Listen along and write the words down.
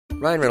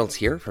Ryan Reynolds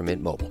here from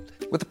Mint Mobile.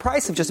 With the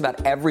price of just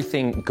about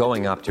everything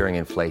going up during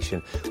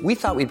inflation, we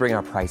thought we'd bring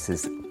our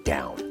prices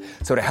down.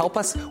 So to help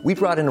us, we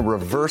brought in a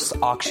reverse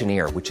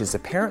auctioneer, which is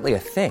apparently a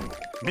thing.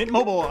 Mint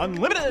Mobile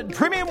Unlimited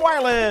Premium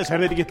Wireless. How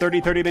to get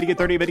 30, 30, bit to get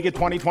 30, bit to get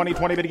 20, 20,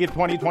 20, bit to get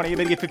 20, 20,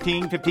 bit to get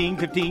 15, 15,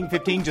 15,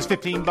 15, just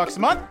 $15 a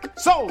month?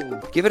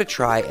 Sold! Give it a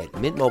try at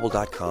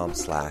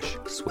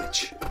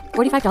mintmobile.com/switch.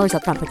 $45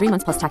 up front for 3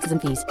 months plus taxes and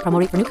fees. Promo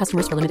rate for new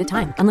customers for limited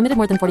time. Unlimited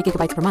more than 40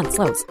 gigabytes per month.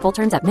 Slows full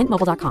terms at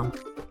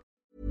mintmobile.com.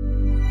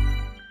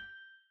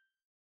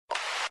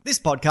 This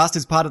podcast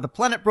is part of the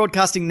Planet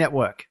Broadcasting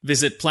Network.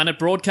 Visit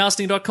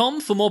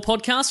planetbroadcasting.com for more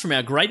podcasts from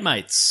our great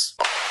mates.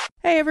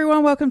 Hey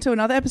everyone, welcome to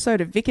another episode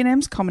of Vic and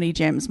M's Comedy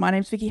Gems. My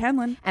name's Vicky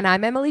Hanlon. And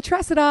I'm Emily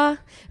Tressida.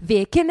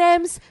 Vic and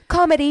M's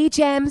Comedy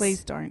Gems.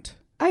 Please don't.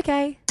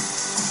 Okay.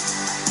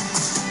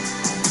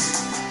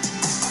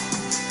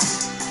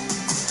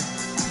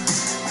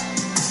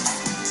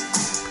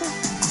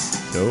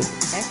 Nope.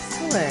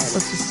 Excellent.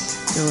 Let's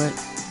just do it.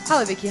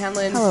 Hello, Vicky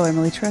Hanlon. Hello,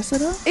 Emily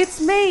Tressida. It's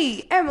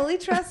me, Emily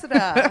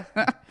Tressida.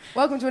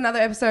 Welcome to another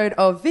episode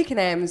of Vic and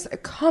M's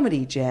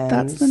Comedy Gems.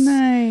 That's the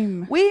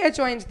name. We are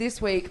joined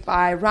this week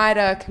by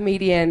writer,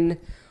 comedian,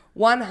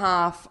 one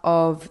half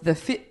of the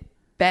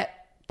Fitbet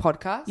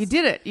podcast. You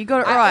did it. You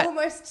got it right. I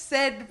almost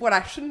said what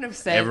I shouldn't have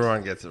said.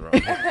 Everyone gets it wrong.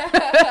 Ben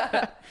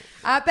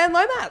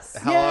Lomas.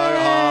 Hello,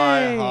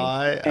 Yay.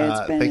 hi.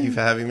 It's Ben. Thank you for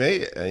having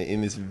me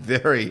in this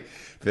very,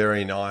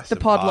 very nice The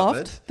pod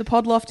apartment. loft. The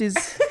pod loft is...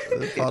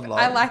 The pod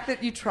loft. I like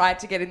that you tried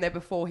to get in there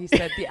before he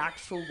said the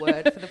actual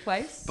word for the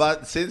place.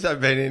 But since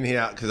I've been in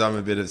here, because I'm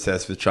a bit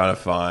obsessed with trying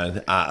to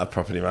find a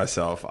property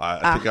myself,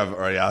 I think I've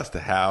already asked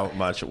how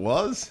much it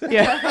was.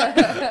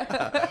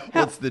 Yeah.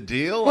 What's the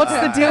deal? What's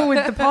the deal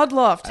with the pod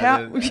loft?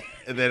 How?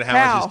 And then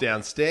how much is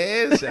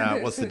downstairs?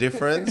 What's the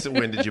difference?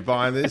 When did you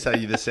buy this? Are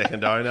you the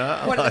second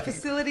owner? What are the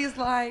facilities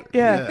like?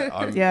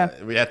 Yeah.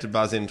 We had to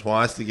buzz in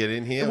twice to get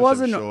in here, which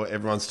wasn't- I'm sure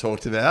everyone's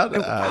talked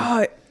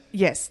about.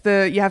 Yes.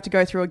 You have to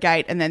go through a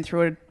gate and then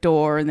through a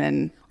door and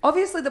then...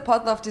 Obviously, the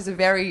pod loft is a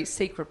very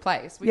secret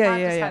place. We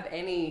can't just have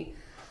any...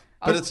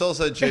 But it's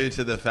also due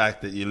to the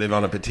fact that you live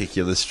on a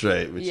particular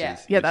street, which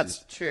is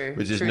that's true.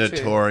 Which is True.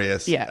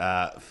 notorious.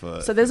 Yeah. For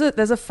So there's a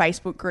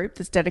Facebook group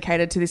that's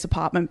dedicated to this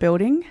apartment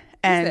building,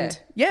 and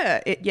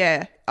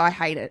I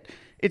hate it.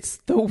 It's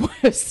the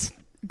worst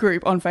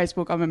group on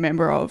Facebook I'm a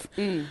member of.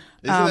 Isn't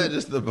that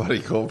just the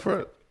body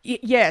corporate?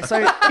 Yeah, so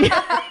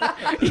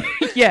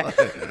yeah,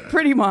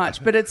 pretty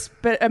much. But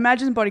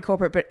imagine body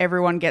corporate, but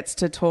everyone gets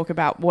to talk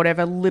about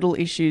whatever little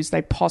issues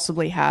they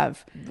possibly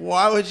have.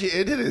 Why would you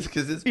enter this?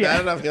 Because it's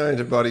bad enough going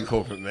to body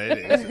corporate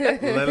meetings,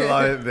 let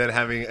alone then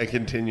having a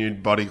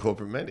continued body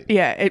corporate meeting.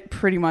 Yeah, it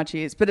pretty much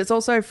is. But it's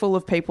also full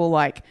of people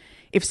like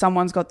if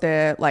someone's got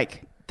their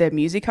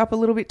music up a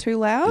little bit too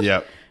loud.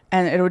 Yep.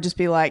 And it'll just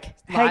be like,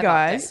 hey Live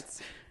guys.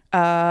 updates.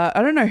 I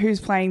don't know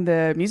who's playing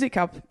the music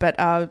up, but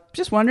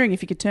just wondering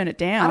if you could turn it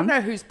down. I don't know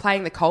who's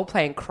playing the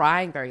Coldplay and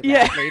crying very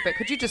Yeah. loudly, but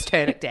could you just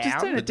turn it down? Just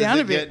turn it But down does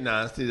a it bit. get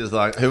nasty? Just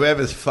like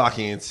whoever's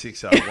fucking in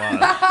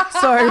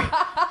 601.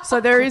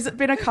 So there has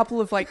been a couple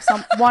of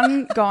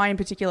one guy in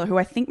particular who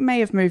I think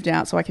may have moved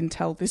out, so I can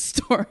tell this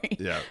story.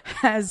 Yeah.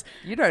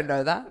 You don't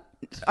know that.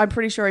 I'm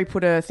pretty sure he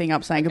put a thing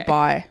up saying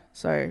goodbye.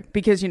 So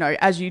because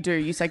as you do,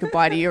 you say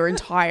goodbye to your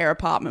entire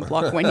apartment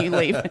block when you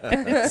leave.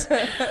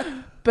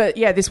 But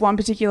yeah, this one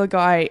particular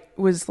guy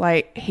was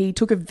like, he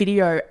took a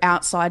video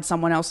outside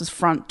someone else's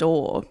front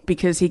door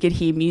because he could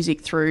hear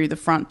music through the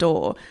front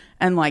door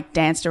and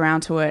danced around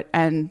to it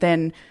and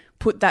then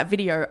put that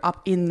video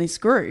up in this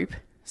group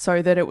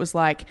so that it was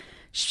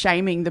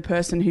shaming the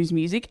person whose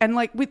music and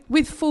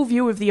with full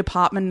view of the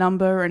apartment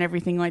number and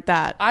everything like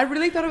that. I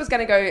really thought it was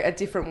going to go a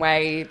different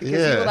way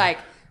because you were like,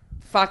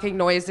 fucking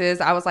noises.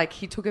 I was like,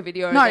 he took a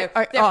video. No,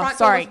 front door was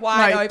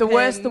wide the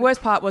open.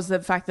 worst part was the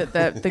fact that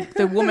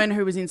the woman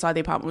who was inside the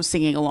apartment was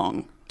singing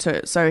along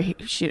to. So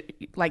she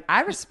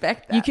I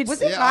respect that. You could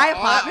was it my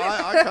apartment?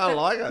 I kind of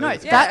like it. No,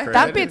 It's that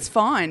creative. bit's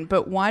fine.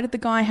 But why did the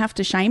guy have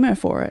to shame her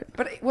for it?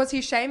 But was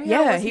he shaming her?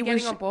 Or was he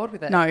getting on board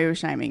with it? No, he was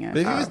shaming her.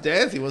 But if he was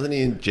dancing, wasn't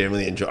he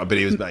generally enjoying? But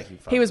he was making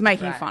fun. He was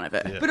making fun of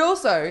it. Yeah. But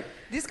also,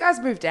 this guy's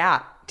moved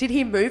out. Did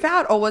he move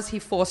out or was he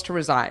forced to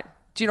resign?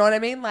 Do you know what I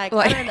mean? I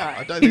don't know.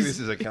 I don't think this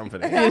is a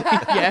company.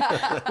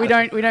 Yeah, we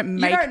don't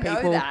make you don't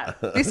people. know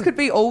that. This could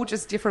be all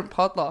just different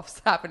pod lofts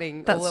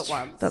happening all at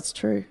once. That's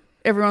true.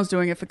 Everyone's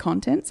doing it for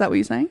content. Is that what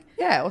you're saying?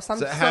 Yeah, or some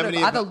So sort of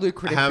other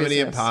lucrative How many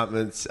business.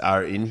 apartments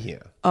are in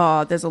here?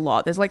 Oh, there's a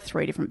lot. There's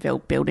 3 different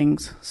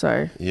buildings.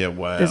 So Yeah,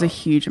 wow. there's a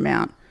huge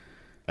amount.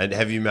 And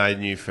have you made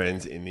new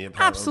friends in the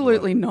apartment?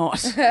 Absolutely not.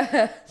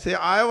 See,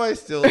 I always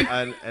still,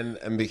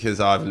 and because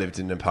I've lived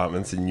in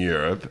apartments in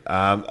Europe,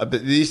 but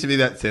there used to be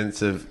that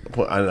sense of,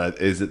 I don't know,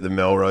 is it the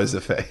Melrose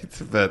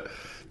effect? But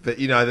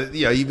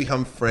you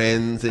become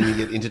friends and you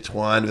get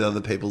intertwined with other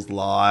people's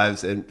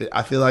lives. And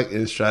I feel like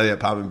in Australia,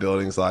 apartment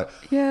buildings, I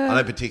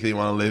don't particularly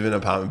want to live in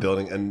an apartment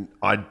building, and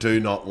I do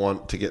not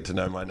want to get to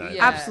know my neighbours.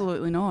 Yeah.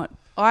 Absolutely not.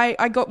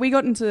 We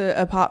got into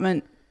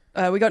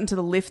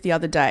the lift the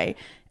other day,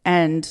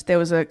 and there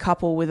was a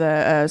couple with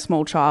a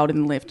small child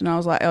in the lift, and I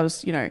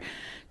was, you know,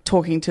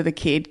 talking to the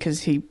kid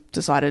because he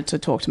decided to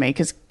talk to me,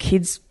 because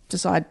kids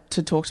decide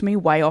to talk to me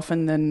way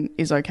often than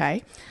is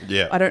okay.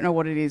 Yeah. I don't know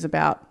what it is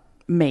about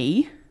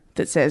me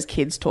that says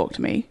kids talk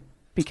to me,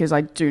 because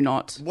I do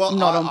not, not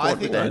on board I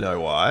think with it. I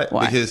know why.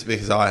 Why?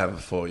 Because I have a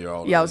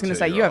 4-year-old. Yeah, I and was a going to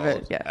say, you have a,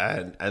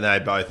 2-year-old, and they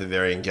both are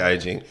very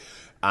engaging.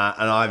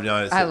 And I've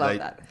noticed I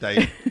that,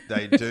 love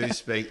they do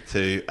speak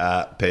to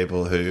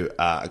people who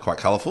are quite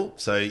colourful.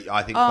 So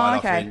I think quite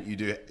okay. often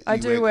you I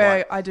do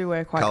wear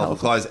quite colourful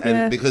clothes, and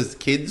Yeah. because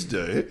kids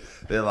do,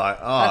 they're like,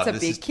 oh, That's a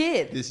this big is,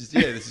 kid. This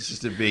is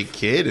just a big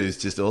kid who's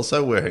just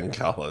also wearing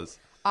colours.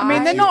 I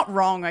mean, they're not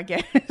wrong, I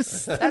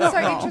guess. That's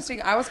so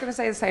interesting. I was going to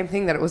say the same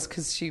thing, that it was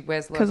because she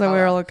wears a lot of 'Cause I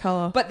wear a lot of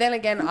colour. But then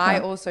again, I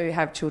also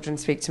have children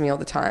speak to me all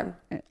the time.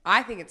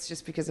 I think it's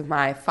just because of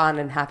my fun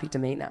and happy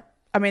demeanour.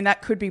 I mean,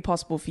 that could be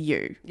possible for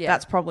you. Yeah.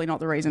 That's probably not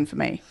the reason for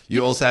me.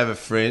 You also have a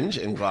fringe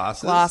and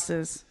glasses.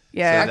 Glasses.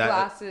 Yeah. So My that-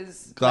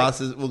 glasses.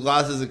 Glasses. Well,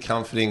 glasses are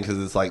comforting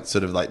because it's like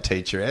sort of like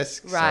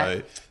teacher-esque. Right.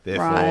 So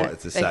therefore, Right.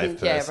 it's a They safe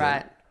can- person. Yeah,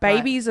 right.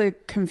 Babies are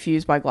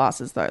confused by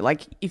glasses, though.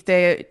 Like, if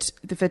they're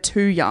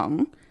too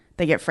young,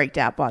 they get freaked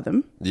out by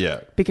them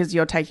Yeah. because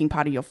you're taking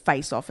part of your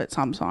face off it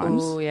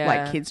sometimes. Ooh, yeah.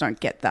 Like, kids don't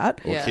get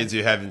that. Or Yeah. kids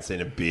who haven't seen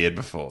a beard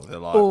before. They're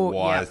like, Or-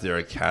 why yeah. is there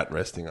a cat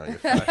resting on your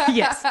face?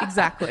 Yes,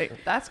 exactly.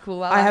 That's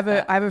cool. I have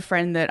that. a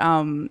friend that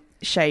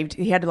shaved.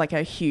 He had like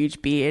a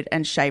huge beard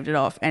and shaved it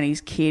off, and his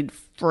kid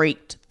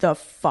freaked the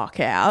fuck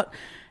out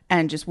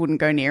and just wouldn't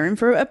go near him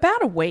for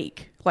about a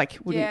week. Like,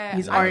 wouldn't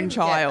his I own can get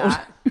child.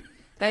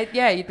 that.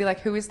 You'd be like,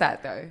 who is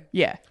that though?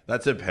 Yeah.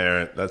 That's a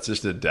parent. That's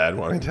just a dad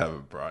wanting to have a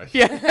break.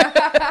 Yeah.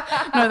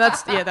 No,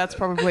 that's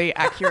probably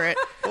accurate.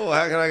 Oh,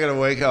 how can I get a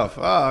week off?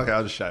 Oh, okay,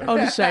 I'll just shave. I'll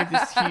just shave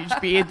this huge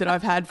beard that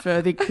I've had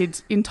for the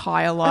kid's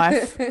entire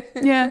life.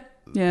 Yeah.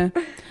 Yeah.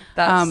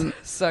 That's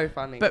so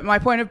funny. But my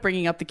point of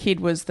bringing up the kid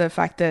was the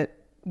fact that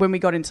when we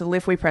got into the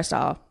lift, we pressed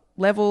our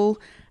level,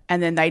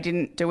 and then they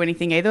didn't do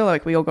anything either.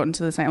 Like, we all got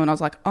into the same, and I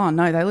was like, oh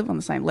no, they live on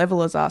the same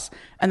level as us.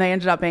 And they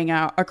ended up being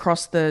our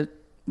across the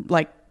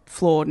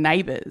floor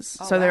neighbours.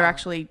 So they're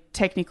actually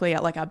technically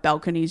at like our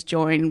balconies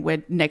join.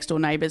 We're next door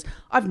neighbours.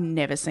 I've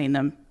never seen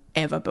them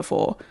ever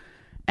before.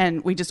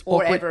 And we just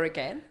or ever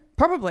again.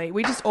 Probably.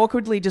 We just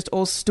awkwardly just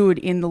all stood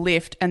in the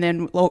lift and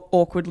then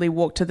awkwardly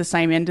walked to the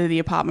same end of the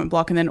apartment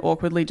block and then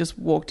awkwardly just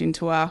walked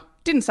into our...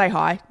 Didn't say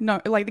hi. No,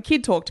 like the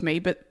kid talked to me,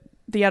 but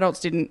the adults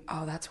didn't.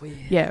 Oh, that's weird.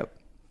 Yeah.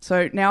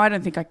 So now I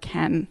don't think I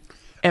can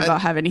ever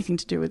have anything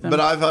to do with them. But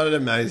I find it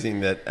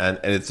amazing that, and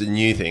it's a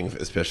new thing,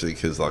 especially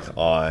because like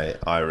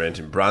I rent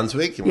in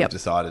Brunswick and we've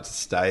decided to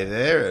stay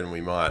there, and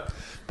we might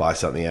buy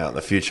something out in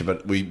the future,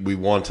 but we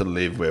want to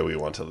live where we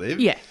want to live.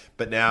 Yeah.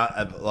 But now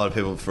a lot of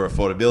people, for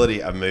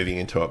affordability, are moving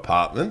into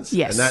apartments.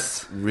 Yes. And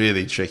that's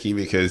really tricky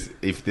because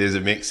if there's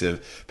a mix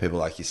of people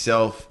like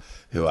yourself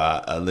who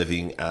are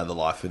living the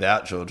life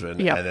without children,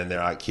 Yep. and then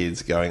there are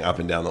kids going up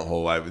and down the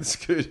hallway with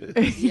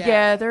scooters.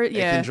 yeah, It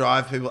can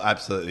drive people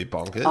absolutely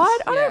bonkers. I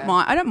don't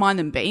mind. I don't mind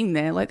them being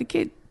there. Like the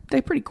kid,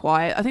 they're pretty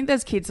quiet. I think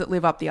there's kids that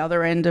live up the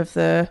other end of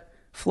the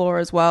floor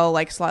as well,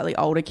 like slightly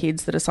older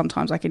kids that are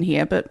sometimes I can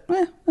hear. But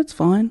that's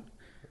fine.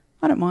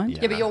 I don't mind.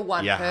 Yeah, but you're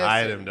one You person.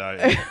 hate them, don't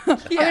you?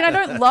 I mean, I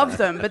don't love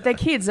them, but they're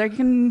kids. They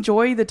can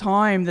enjoy the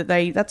time that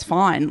that's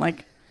fine.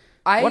 Like,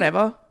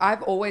 whatever.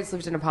 I've always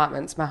lived in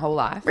apartments my whole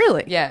life.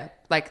 Really? Yeah.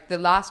 Like the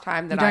last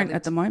time that You I don't lived,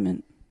 at the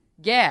moment.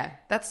 Yeah,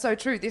 that's so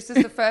true. This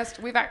is the first.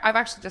 I've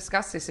actually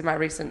discussed this in my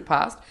recent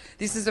past.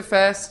 This is the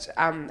first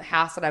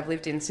house that I've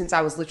lived in since I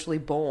was literally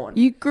born.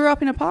 You grew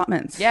up in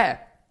apartments. Yeah.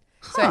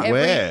 So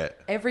Where?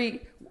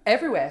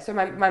 everywhere. So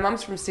my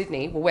mum's from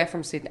Sydney. Well, we're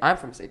from Sydney. I'm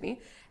from Sydney.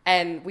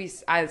 And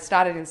I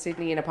started in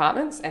Sydney in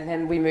apartments, and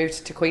then we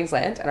moved to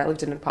Queensland, and I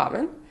lived in an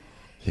apartment.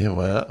 Yeah,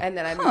 well. And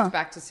then I moved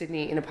back to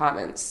Sydney in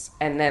apartments,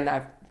 and then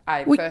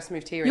I first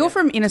moved here. You're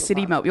from inner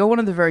city Melbourne. You're one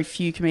of the very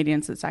few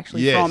comedians that's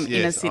actually from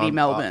inner city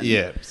Melbourne.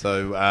 Yeah.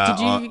 So Did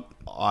you?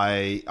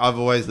 I've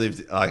always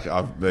lived, like,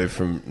 I've moved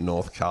from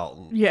North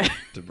Carlton Yeah,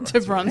 to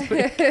to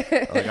Brunswick.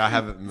 Brunswick. Like, I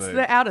haven't moved.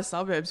 The outer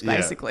suburbs, Yeah.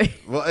 basically.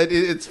 Well,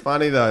 it's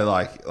funny though.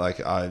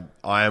 Like I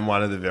am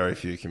one of the very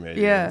few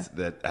comedians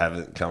that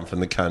haven't come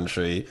from the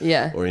country,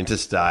 or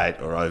interstate,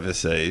 or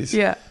overseas.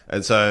 Yeah.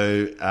 And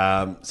so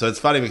it's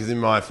funny because in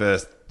my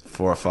first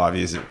 4 or 5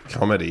 years of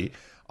comedy,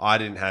 I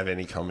didn't have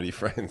any comedy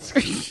friends.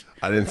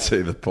 I didn't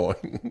see the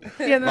point.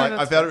 Yeah, no, like I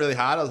that's found it really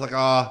hard. I was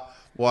like,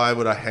 why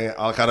would I hang out?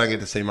 Like, I don't get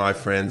to see my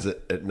friends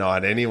at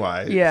night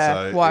anyway.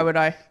 Yeah, why would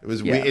I? It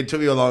was Yeah. weird. It took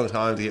me a long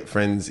time to get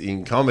friends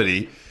in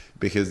comedy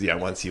because,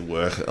 once you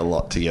work a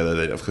lot together,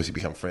 then of course you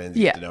become friends.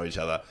 You get to know each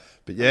other.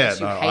 But Unless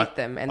you hate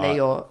them and they're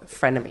your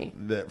frenemy.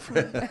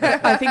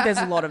 I think there's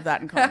a lot of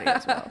that in comedy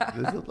as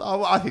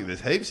well. I think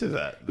there's heaps of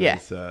that. Yeah.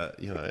 I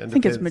I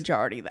think it's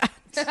majority that.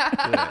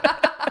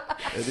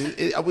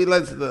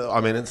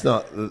 It's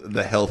not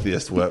the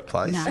healthiest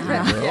workplace in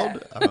the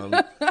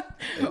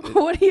world.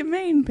 What do you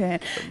mean, Ben?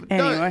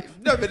 Anyway.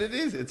 No, but it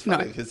is. It's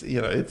funny because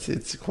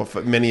it's quite,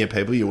 for many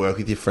people you work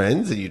with your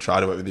friends and you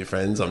try to work with your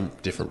friends on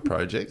different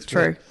projects.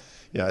 True.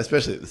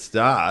 especially at the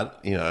start,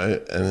 and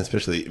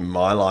especially in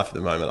my life at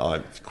the moment,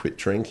 I've quit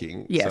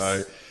drinking. Yes.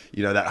 So,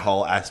 that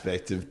whole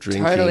aspect of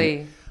drinking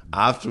Totally.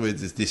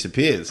 afterwards has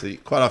disappeared. So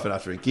quite often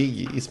after a gig,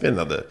 you spend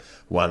another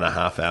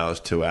 1.5 hours,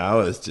 2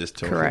 hours just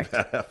talking Correct.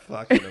 about how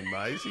fucking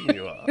amazing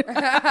you are.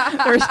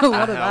 There's a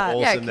lot of How that.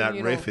 awesome that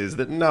communal. riff is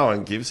that no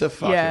one gives a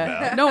fuck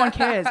Yeah, about. no one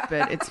cares,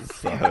 but it's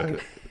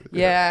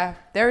Yeah,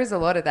 there is a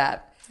lot of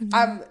that.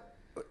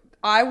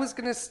 I was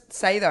going to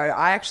say, though,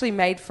 I actually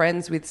made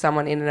friends with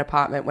someone in an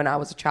apartment when I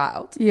was a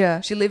child. Yeah.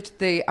 She lived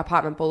the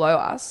apartment below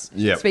us.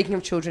 Yep. Speaking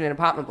of children in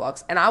apartment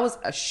blocks. And I was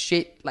a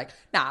shit,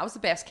 I was the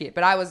best kid,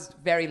 but I was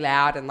very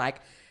loud and,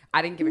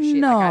 I didn't give a shit.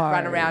 No. I'd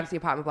run around to the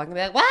apartment block and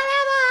be like, whatever,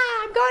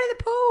 I'm going to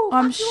the pool.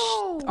 I'm Fuck you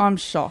all. I'm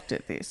shocked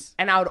at this.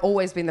 And I would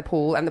always be in the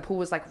pool, and the pool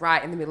was,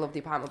 right in the middle of the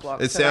apartment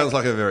block. It So, sounds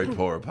like a very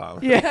poor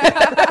apartment.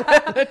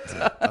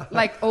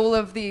 all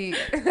of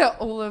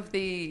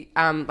the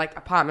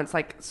apartments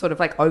sort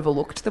of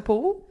overlooked the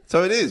pool.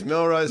 So it is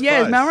Melrose Yeah,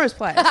 Place. Melrose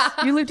Place.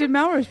 You lived in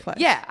Melrose Place.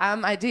 Yeah,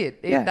 I did.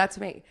 Yeah. That's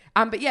me.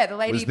 But yeah, the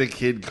lady. Was the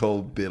kid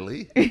called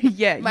Billy?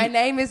 Yeah. My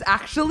name is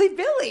actually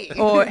Billy.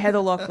 or Heather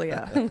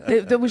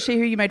Locklear. Was she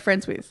who you made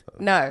friends with?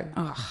 No,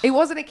 it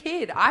wasn't a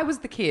kid. I was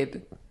the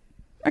kid.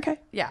 Okay.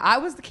 Yeah, I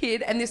was the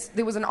kid, and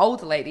there was an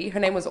older lady. Her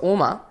name was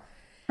Orma,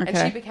 and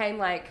Okay. she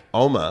became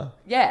Oma.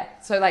 yeah.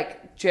 So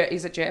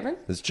is it German?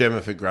 It's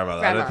German for grandmother.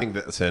 I Grandma. don't think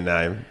that's her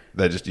name.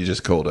 You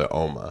just called her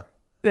Oma.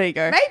 There you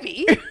go.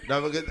 Maybe. No,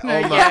 look at No,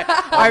 Oma. yeah.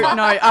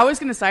 I was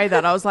going to say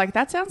that. I was like,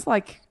 that sounds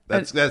like...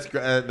 It's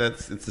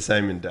the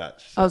same in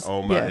Dutch.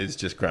 Oma yeah. is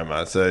just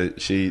grandma. So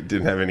she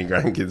didn't have any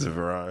grandkids of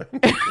her own.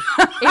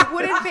 It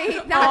wouldn't be.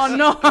 Oh,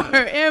 no, Oh,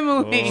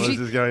 Emily. this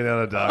is going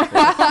down a dark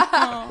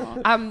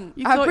place.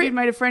 You thought you'd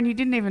made a friend who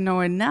didn't even know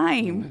her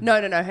name. No.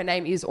 Her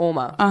name is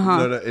Orma.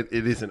 No, it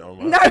isn't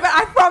Oma. No, but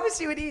I promise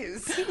you it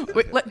is.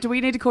 Wait, do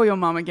we need to call your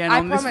mum again I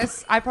on this?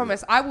 promise. I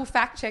promise. I will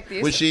fact check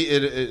this. Was she?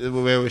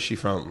 Where was she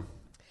from?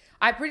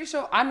 I'm pretty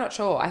sure. I'm not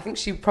sure. I think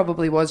she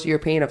probably was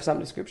European of some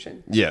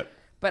description. Yeah.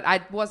 But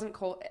I wasn't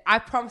called. I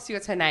promise you,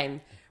 it's her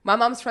name. My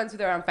mum's friends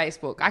with her on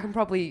Facebook. I can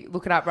probably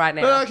look it up right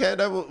now. No, okay.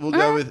 No, we'll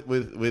go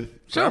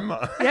with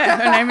grandma. Yeah,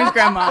 her name is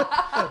Grandma.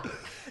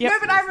 Yep. No,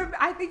 but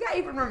I think I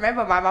even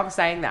remember my mum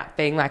saying that,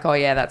 being like, "Oh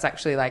yeah, that's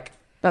actually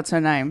That's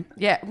her name.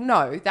 yeah,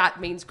 no, that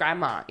means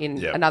grandma in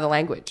Yep. another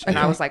language." And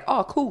I was like,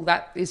 "Oh, cool,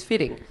 that is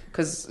fitting,"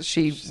 because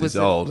She's was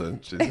old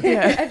and she's...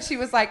 and she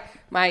was like,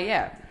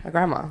 my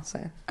grandma. So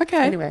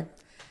Okay. anyway.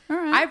 All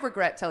right. I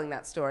regret telling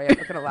that story. I'm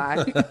not gonna lie.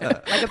 Like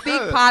a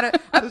big part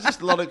of There's just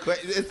a lot of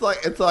questions. It's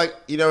like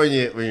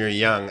when you're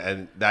young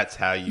and that's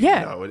how you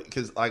Yeah. know it.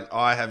 Because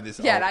I have this.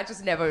 yeah, old, and I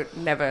just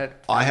never.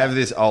 I have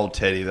this old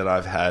teddy that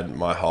I've had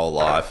my whole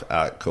life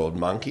called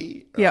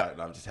Monkey. Right? Yep.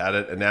 And I've just had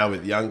it, and now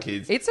with young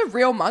kids. It's a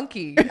real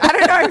monkey. I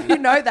don't know if you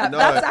know that. No.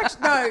 That's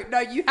actually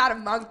no. You had a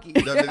monkey.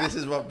 No, but this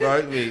is what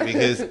broke me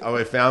because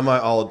I found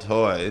my old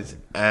toys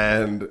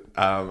and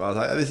I was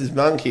like, oh, this is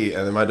Monkey.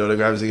 And then my daughter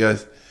grabs it and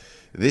goes,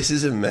 this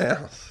is a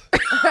mouse.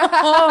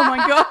 Oh, my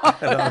God.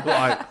 And I'm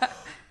like,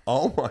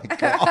 oh my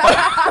God.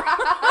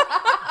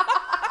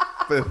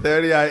 For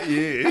 38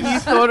 years, You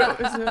thought it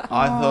was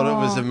I thought it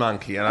was a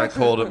monkey and I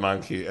called it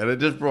Monkey. And it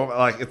just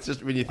brought, it's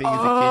just when you think as a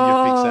kid,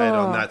 you're fixated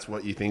on that's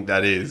what you think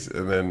that is.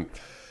 And then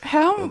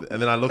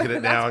I look at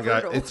it now and go,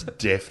 brutal. it's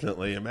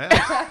definitely a mouse.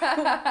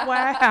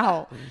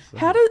 Wow.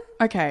 How did...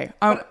 Okay.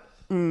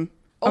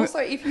 Also,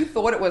 if you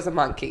thought it was a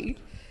monkey,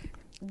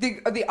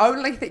 the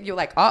only thing you're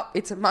like, oh,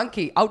 it's a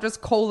monkey. I'll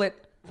just call it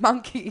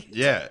Monkey.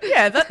 Yeah.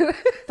 Yeah,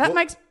 that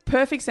makes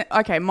perfect sense.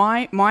 Okay,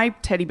 my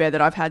teddy bear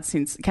that I've had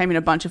since came in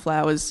a bunch of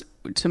flowers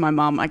to my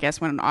mum, I guess,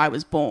 when I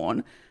was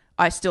born.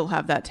 I still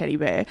have that teddy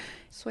bear.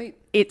 Sweet.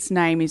 Its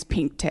name is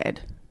Pink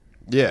Ted.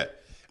 Yeah.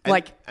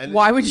 And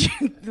why would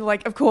you...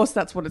 of course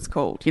that's what it's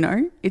called, you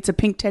know? It's a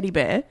pink teddy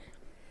bear.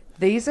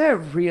 These are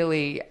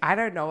really... I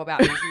don't know about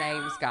these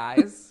names,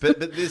 guys. But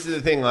this is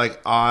the thing,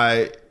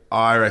 I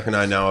reckon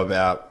I know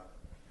about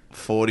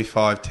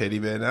 45 teddy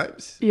bear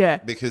names. Yeah.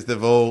 Because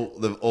they've all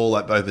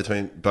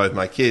between both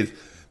my kids,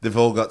 they've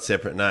all got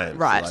separate names.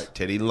 Right. So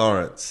Teddy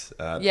Lawrence,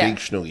 Big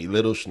Schnoogie,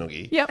 Little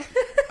Schnoogie. Yep.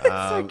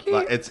 So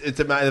cute. It's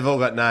amazing. They've all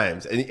got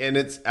names, and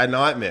it's a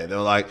nightmare. They're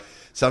like,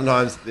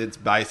 sometimes it's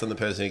based on the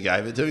person who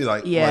gave it to you.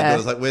 Like, my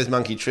daughter's like, "Where's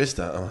Monkey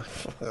Trista?" I'm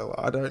like, well,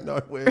 I don't know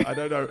where. I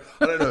don't know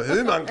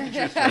who Monkey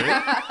Trista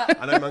is.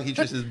 I know Monkey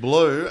Trista's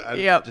blue, and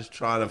just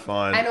trying to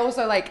find. And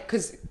also,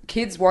 because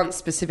kids want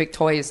specific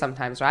toys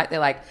sometimes, right? They're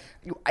like,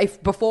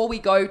 if before we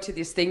go to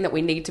this thing that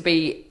we need to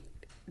be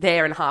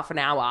there in half an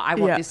hour, I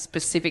want this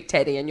specific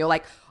teddy. And you're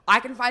like, I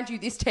can find you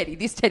this teddy,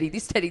 this teddy,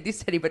 this teddy, this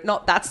teddy, but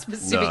not that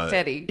specific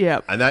teddy. Yeah.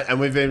 And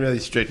we've been really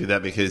strict with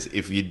that because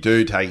if you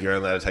do take, you're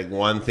only allowed to take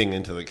one thing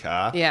into the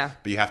car. Yeah.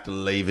 But you have to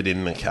leave it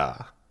in the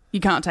car.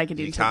 You can't take it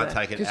You into can't the...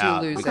 take it 'Cause you'll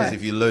out lose because it.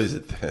 if you lose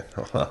it, then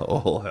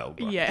all hell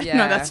breaks. Yeah. Yeah.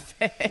 No, that's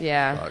fair.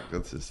 Yeah. Like,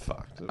 that's just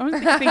fucked. I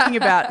was just thinking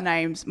about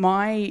names.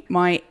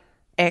 My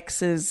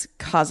ex's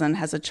cousin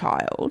has a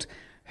child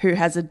who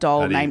has a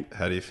doll named...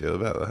 How do you feel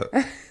about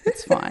that?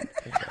 It's fine.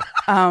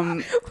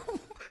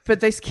 But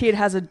this kid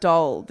has a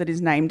doll that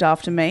is named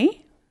after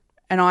me,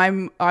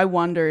 and I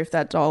wonder if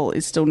that doll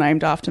is still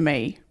named after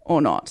me or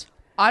not.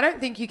 I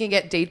don't think you can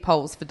get deed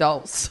polls for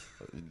dolls.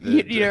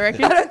 You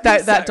reckon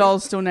that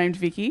doll's still named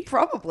Vicky?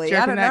 Probably. Do you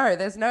I reckon don't that- know.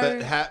 There's no...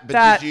 But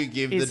That did you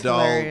give the is doll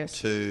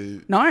hilarious.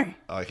 to No.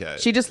 Okay.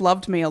 She just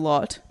loved me a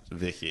lot.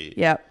 Vicky?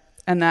 Yep.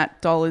 And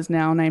that doll is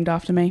now named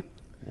after me.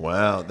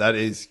 Wow, that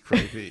is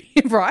creepy.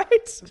 Right?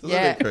 It's a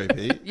Yeah. little bit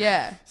creepy.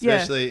 Yeah.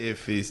 Especially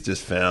if he's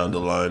just found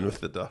alone with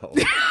the doll.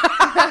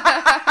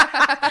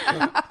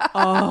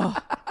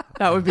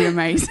 That would be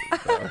amazing.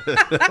 I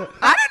don't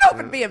know if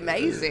it'd be It'd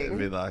amazing.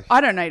 be like,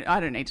 I don't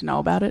need to know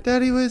about it.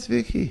 Daddy, where's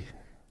Vicky?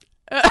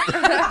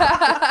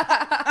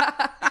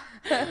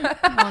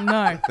 Oh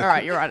no. All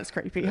right, you're right, it's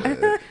creepy.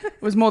 It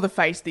was more the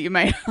face that you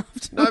made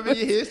after. No, but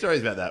you hear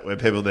stories about that where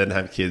people then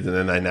have kids and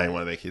then they name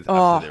one of their kids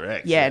Oh, after their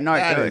ex. yeah, no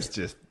That good. is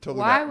just talking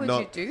Why about would not,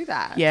 you do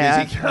that?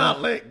 Yeah. Because you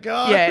can't let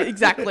go. Yeah,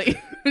 exactly.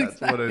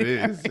 That's what it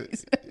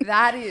is.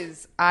 That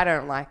is... I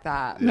don't like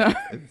that. No.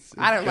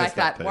 I don't like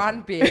that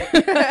one bit.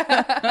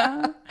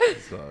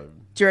 So,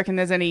 Do you reckon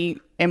there's any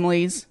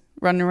Emilys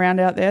running around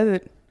out there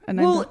that are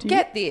named Well, after you?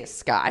 get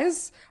this,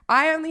 guys.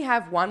 I only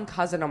have one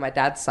cousin on my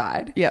dad's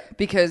side. Yep.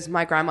 Because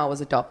my grandma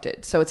was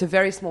adopted. So it's a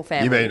very small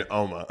family. you mean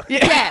Oma?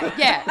 Yeah.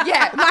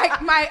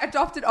 My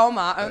adopted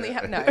Oma only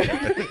had... No.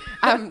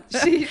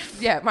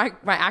 My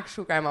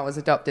actual grandma was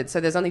adopted.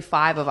 So there's only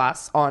 5 of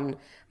us on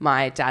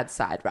my dad's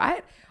side,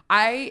 right?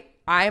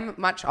 I'm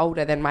much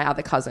older than my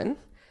other cousin.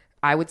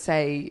 I would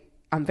say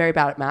I'm very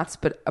bad at maths,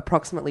 but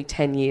approximately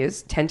 10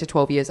 to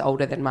 12 years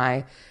older than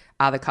my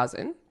other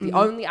cousin, the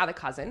only other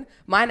cousin.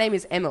 My name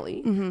is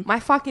Emily. My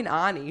fucking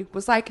auntie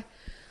was like,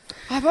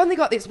 I've only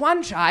got this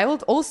one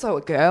child, also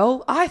a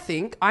girl. I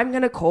think I'm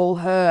going to call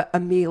her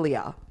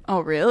Amelia, Oh,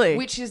 really?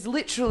 which is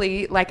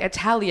literally like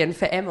Italian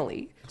for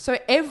Emily. So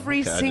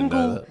every Okay, I didn't know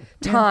single that.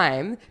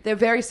 time, they're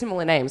very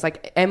similar names.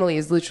 Like Emily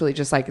is literally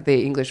just like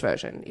the English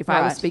version. If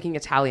I was Right. speaking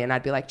Italian,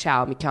 I'd be like,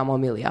 ciao, mi chiamo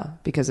Amelia,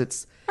 because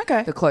it's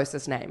Okay. the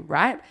closest name,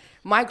 right?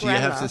 My Do you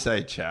grandma... have to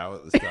say ciao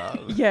at the start?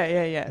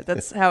 Yeah.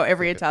 That's how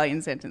every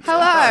Italian sentence goes.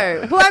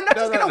 Hello. Well, I'm not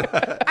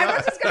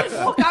just going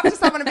to walk up to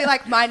someone and be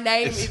like, my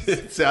name is...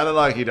 It sounded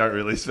like you don't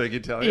really speak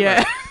Italian. Yeah.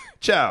 Like,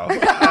 ciao.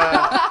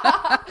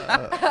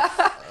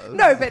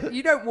 No, but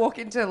you don't walk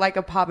into like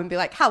a pub and be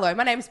like, hello,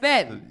 my name's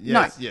Ben.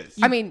 Yes, no. yes.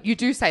 I mean, you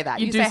do say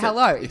that. You do say say-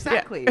 hello.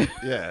 Exactly.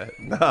 Yeah.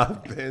 Nah,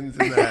 Ben's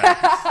in the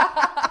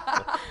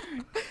house.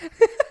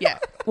 Yeah.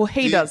 Well,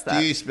 he does that.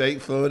 Do you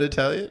speak fluent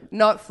Italian?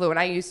 Not fluent.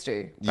 I used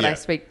to, but I Yeah.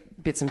 speak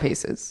bits and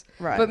pieces.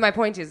 Right. But my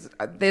point is,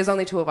 there's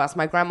only 2 of us.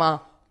 My grandma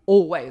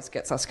always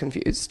gets us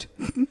confused.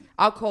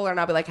 I'll call her and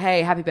I'll be like,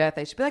 hey, happy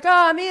birthday. She'll be like,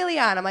 oh,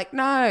 Amelia. And I'm like,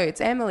 no, it's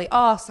Emily.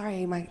 Oh,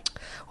 sorry.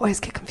 Always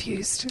get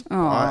confused.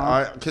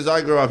 Because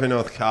I grew up in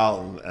North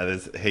Carlton and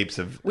there's heaps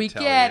of We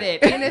Italian. get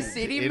it. Inner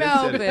city Inner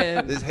Melbourne.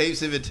 city. There's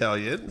heaps of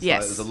Italians.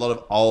 Yes. Like, there's a lot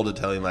of old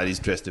Italian ladies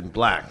dressed in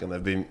black, and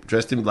they've been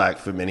dressed in black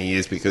for many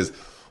years because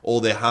all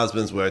their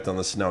husbands worked on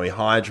the Snowy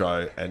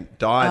Hydro and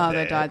died Oh,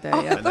 there. they died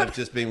there, yeah. And they've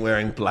just been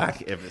wearing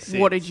black ever since.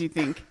 What did you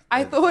think?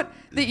 I thought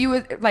that you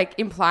were like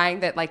implying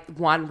that like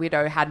one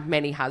widow had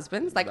many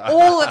husbands, like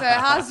all of her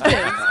husbands.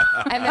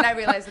 And then I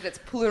realized that it's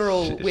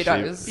plural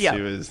widows. She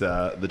was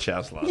the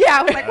chancellor. Yeah,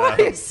 I was like, what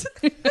is?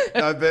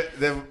 No, but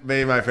then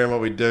me and my friend,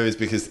 what we'd do is,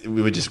 because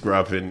we would just grow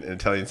up in an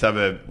Italian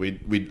suburb,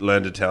 we'd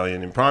learned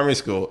Italian in primary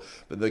school.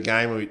 But the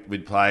game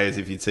we'd play is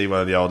if you'd see one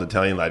of the old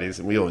Italian ladies,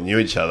 and we all knew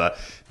each other,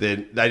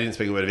 then they didn't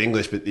speak a word of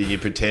English, but you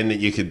pretend that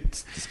you could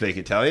speak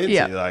Italian.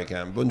 Yeah. So you're like,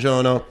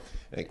 buongiorno,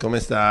 come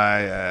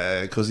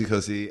stai, così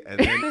così. And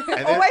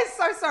then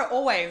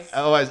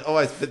Always.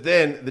 Always. But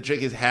then the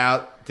trick is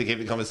how to keep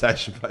the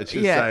conversation by just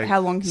Yeah, saying, how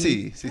long can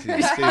you- si,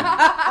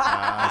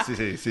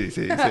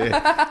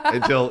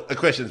 until a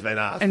question's been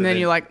asked. And then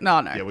you're like,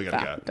 no. Yeah, we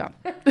gotta go. Done.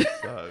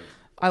 So,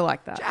 I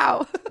like that.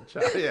 Ow.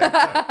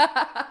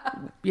 yeah,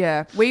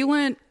 Yeah. We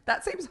learnt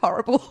That seems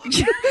horrible.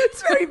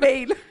 It's very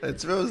mean.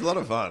 it was a lot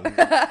of fun.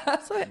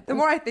 The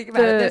more I think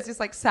about it, there's this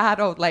like sad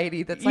old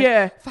lady that's like,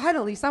 Yeah.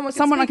 finally someone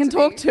I can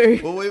speak talk me.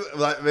 to.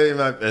 Well, me and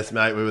my best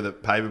mate, we were the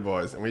paper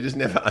boys, and we just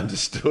never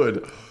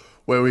understood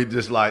where we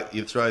just like,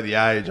 you throw the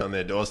age on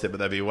their doorstep, but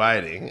they'd be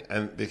waiting,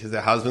 and because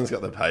their husband's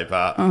got the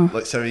paper,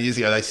 like so many years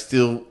ago, they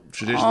still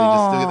traditionally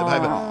just still get the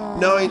paper,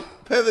 knowing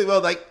perfectly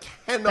well they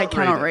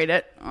cannot read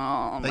it.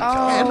 Oh, They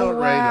cannot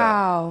read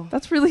Wow.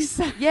 that's really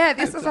sad. Yeah,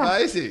 this it. is It's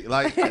amazing.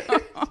 Like,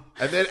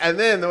 and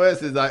then the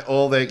worst is like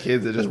all their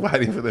kids are just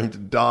waiting for them to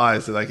die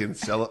so they can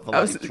sell it for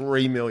like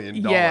 $3 million.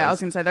 Yeah, I was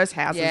going to say those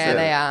houses. Yeah,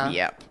 they are.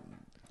 Yep.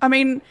 I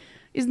mean,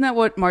 isn't that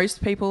what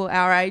most people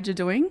our age are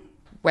doing?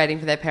 waiting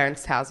for their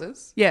parents'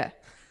 houses. Yeah.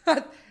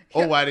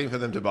 Or waiting for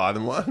them to buy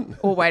them one.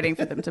 Or waiting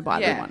for them to buy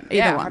them one.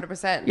 Either one.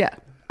 100%. Yeah.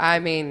 I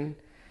mean,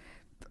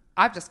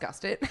 I've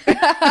discussed it.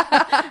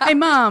 Hey,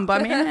 Mum,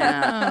 buy me a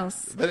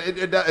house. But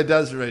it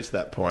does reach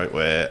that point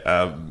where,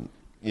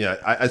 you know,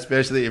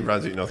 especially in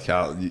Brunswick, North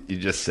Carolina, you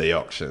just see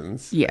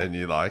auctions. Yeah. And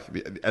you like,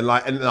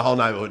 and the whole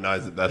neighbourhood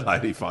knows that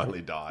lady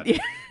finally died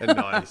at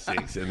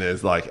 96. And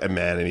there's like a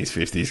man in his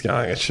 50s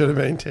going, it should have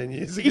been 10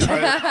 years ago.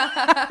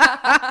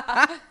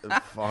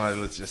 And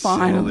fine, let's just sell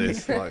Finally.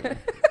 this. Like,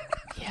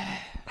 Yeah.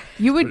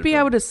 You would be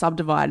able to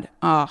subdivide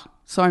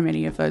so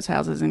many of those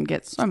houses and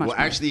get so much Well,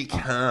 more. actually, you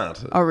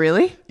can't. Oh,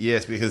 really?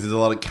 Yes, because there's a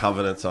lot of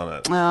covenants on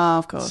it. Oh,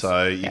 of course.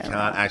 So you Yeah, can't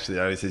right. actually,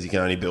 it only says you can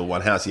only build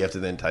one house. You have to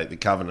then take the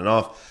covenant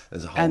off.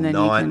 There's a whole And then you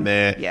can-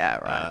 nightmare. yeah,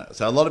 right.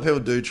 So a lot of people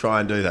do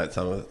try and do that.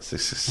 Some are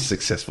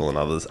successful and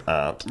others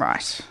aren't.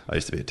 Right. I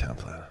used to be a town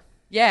planner.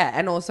 Yeah,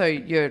 and also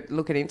you're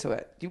looking into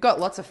it. You've got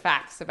lots of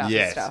facts about this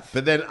Yes, stuff.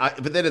 but then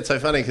it's so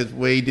funny because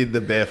we did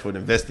the barefoot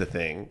investor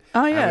thing.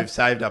 Oh, yeah. And we've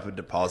saved up a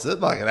deposit.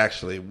 Like it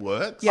actually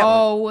works.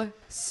 Oh,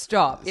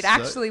 stop. It So-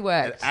 actually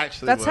works. It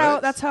actually That's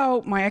works.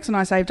 how my ex and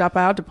I saved up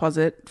our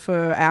deposit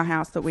for our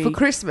house that we... For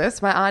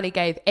Christmas, my auntie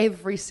gave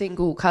every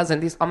single cousin,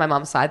 this on my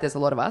mum's side, there's a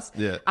lot of us.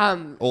 Yeah.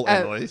 All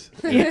Emily's.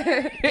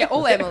 Yeah,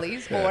 all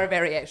Emily's or a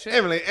variation.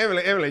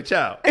 Emily,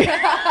 ciao.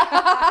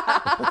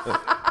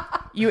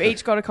 You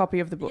each got a copy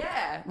of the book.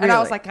 Yeah. Really? And I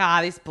was like,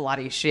 this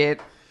bloody shit.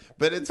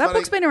 But it's That funny.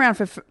 book's been around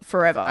for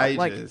forever. ages.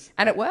 Like,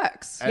 And it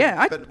works.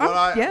 Yeah, But what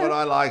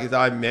I like is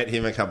I met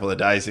him a couple of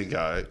days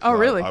ago. Oh,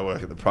 really? I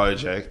work at the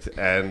project,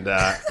 and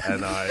I.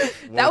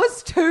 That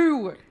was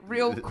two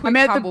real quick I'm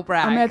at humble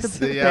brags. I'm at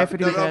the barefoot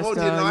no,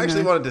 investor. I actually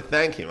you know. wanted to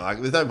thank him. Like,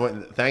 there's no point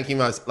in thanking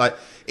him. I was like,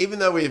 even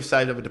though we have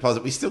saved up a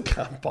deposit, we still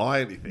can't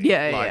buy anything.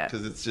 Yeah, yeah.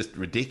 Because it's just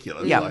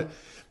ridiculous. Yeah. Like,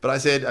 but I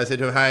said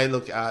to him, hey,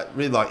 look,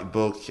 really like your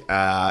book. We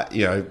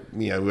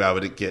were able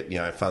to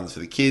get funds for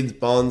the kids,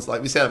 bonds.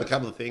 Like we set up a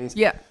couple of things.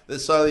 Yeah. They're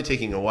slowly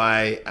ticking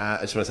away. I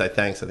just want to say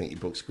thanks. I think your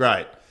book's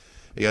great.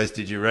 He goes,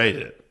 did you read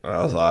it? And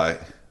I was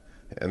like,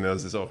 and there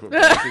was this awkward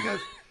pause. He goes,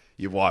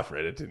 your wife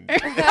read it, didn't you?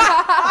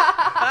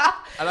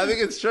 And I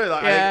think it's true.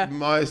 Like, Yeah.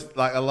 I think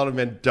a lot of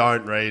men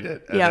don't read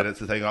it. And Yep. then it's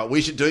the thing, like,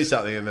 we should do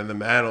something. And then the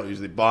man will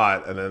usually buy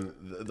it.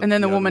 And then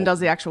the woman does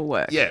the actual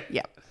work. Yeah.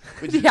 Yeah.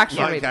 Which The in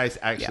actual my read. case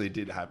actually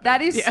did happen.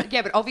 That is,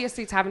 yeah, but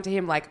obviously it's happened to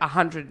him like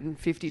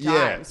 150 Yeah,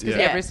 times. Because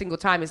yeah. every single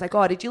time he's like,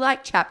 oh, did you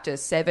like chapter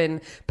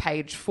 7,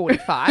 page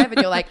 45?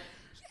 And you're like,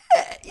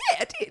 yeah,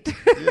 I did.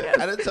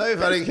 And it's so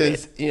funny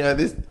because,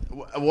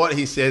 what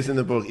he says in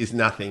the book is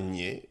nothing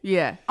new.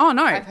 Yeah. Oh,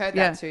 no. I've heard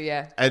that too,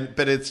 yeah.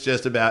 But it's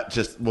just about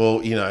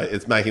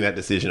it's making that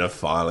decision of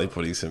finally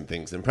putting some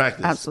things in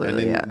practice.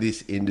 Absolutely, And in yeah.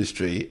 this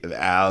industry of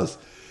ours,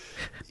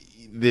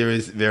 there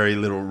is very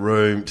little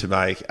room to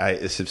make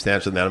a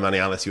substantial amount of money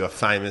unless you are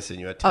famous and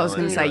you are I was talented.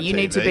 going to say, you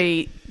need to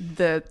be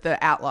the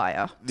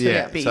outlier to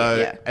Yeah. be. So,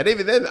 yeah. and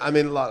even then, I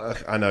mean,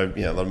 like, I know,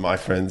 a lot of my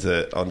friends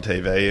are on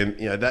TV,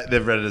 and that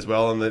they've read it as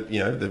well, and that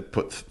they've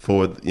put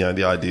forward,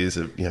 the ideas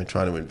of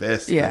trying to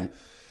invest. Yeah. And,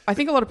 I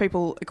think a lot of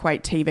people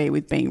equate TV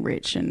with being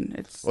rich, and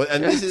it's well,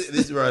 and this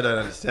is where I don't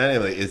understand,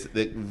 Emily, is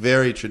that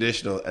very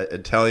traditional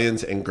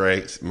Italians and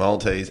Greeks,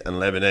 Maltese and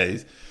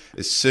Lebanese,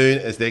 as soon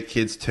as their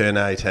kids turn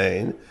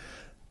 18,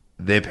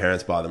 their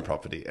parents buy them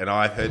property. And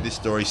I've heard this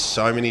story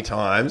so many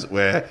times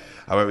where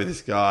I went with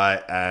this guy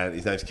and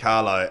his name's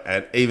Carlo,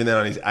 and even then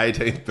on his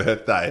 18th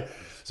birthday,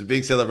 it's a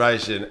big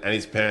celebration, and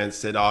his parents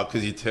said,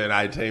 because you turn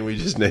 18, we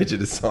just need you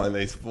to sign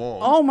these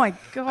forms. Oh my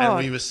God.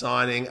 And we were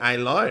signing a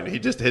loan.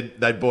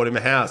 They bought him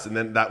a house, and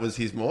then that was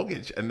his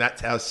mortgage. And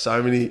that's how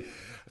so many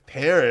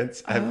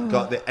parents have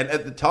got there. And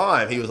at the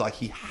time, he was like,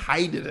 he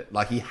hated it.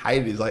 Like, he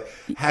hated it. He's like,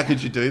 how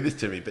could you do this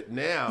to me? But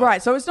now...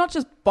 right. So it's not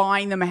just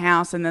buying them a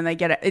house and then they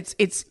get it.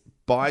 It's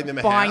Buying them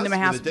a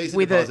house with a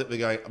decent deposit, we're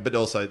going, but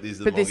also this is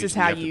the But mortgage this is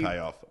you how have you- to pay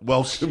off.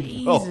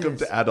 Welcome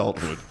to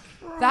adulthood.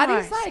 That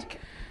is Christ. like,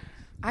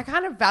 I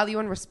kind of value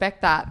and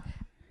respect that.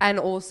 And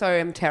also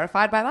am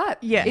terrified by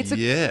that. Yeah. It's a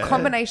Yeah.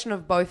 combination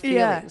of both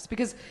Yeah. feelings.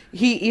 Because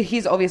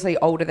he's obviously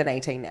older than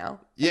 18 now.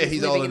 Yeah,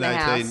 he's older living than in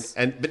the 18, house.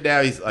 but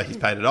now he's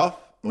paid it off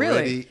Really?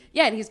 already,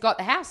 Yeah, and he's got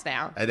the house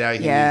now. and now he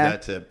can Yeah. use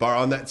that to borrow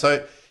on that.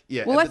 So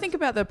yeah, well, and I think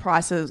about the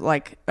prices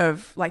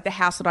of the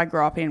house that I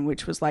grew up in,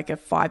 which was like a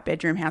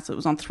 5-bedroom house that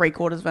was on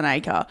 3/4 of an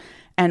acre,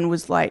 and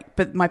was like,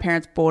 but my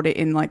parents bought it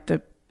in like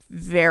the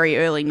very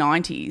early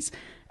 90s,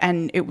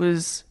 and it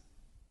was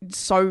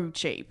so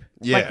cheap,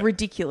 Yeah. like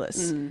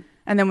ridiculous.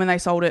 And then when they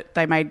sold it,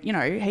 they made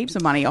heaps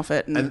of money off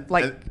it, and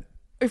And-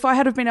 if I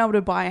had have been able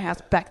to buy a house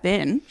back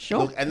then, sure.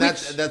 Look, and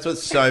that's what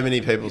so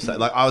many people say.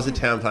 Like, I was a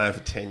town planner for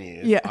 10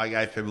 years. Yeah. I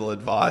gave people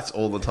advice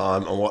all the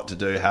time on what to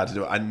do, how to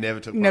do it. I never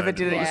took my Never own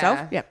did it advice. yourself.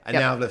 Yeah. Yep. And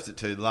yep. now I've left it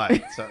too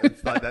late. So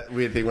it's like that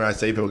weird thing where I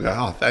see people go,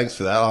 oh, thanks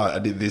for that. Oh, I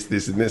did this,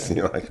 this, and this. And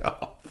you're like,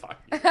 oh, fuck.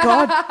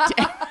 God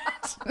damn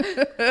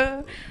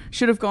it.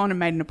 Should have gone and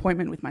made an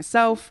appointment with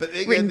myself. But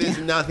again, written there's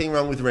down- nothing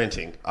wrong with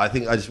renting. I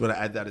think I just want to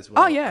add that as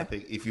well. Oh, yeah. I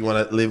think if you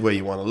want to live where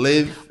you want to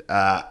live,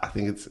 I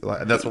think it's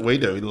like, and that's what we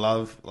do. We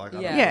love, like, I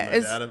don't Yeah, know,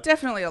 it's no doubt.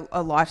 definitely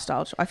a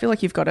lifestyle. I feel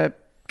like you've got to,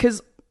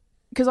 because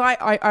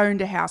I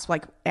owned a house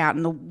like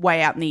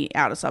way out in the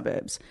outer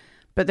suburbs,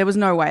 but there was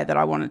no way that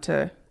I wanted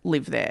to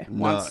live there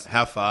No, once.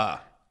 how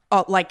far?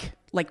 Oh, like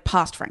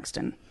past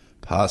Frankston.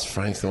 Past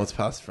Frankston. What's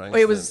past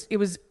Frankston? It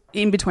was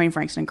in between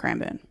Frankston and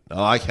Cranbourne.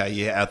 Oh, okay,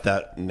 yeah, out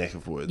that neck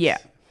of woods. Yeah.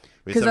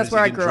 because that's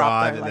where I grew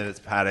up. And then it's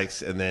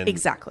paddocks, and then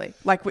exactly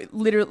like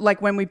literally,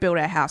 like when we built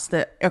our house,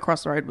 that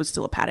across the road was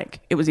still a paddock.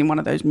 It was in one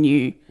of those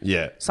new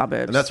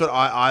suburbs, and that's what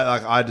I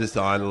like. I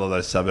designed a lot of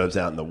those suburbs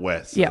out in the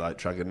west, so like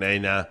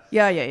Truganina,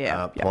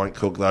 Point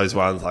Cook, those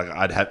ones. Like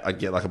I'd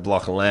get like a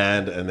block of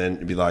land, and then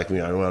it'd be like,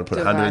 we want to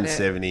put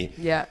 170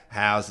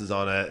 houses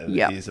on it, and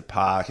here's a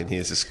park, and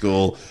here's a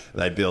school.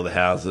 And they'd build the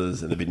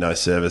houses, and there'd be no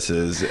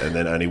services, and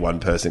then only one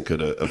person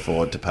could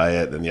afford to pay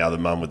it, and the other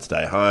mum would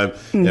stay home.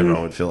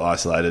 Everyone would feel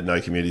isolated. No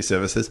community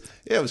services.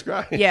 Yeah, it was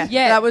great. Yeah.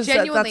 That was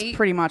that's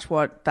pretty much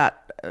what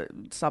that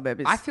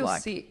suburb is. I feel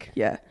like. sick.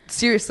 Yeah,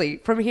 seriously.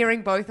 From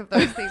hearing both of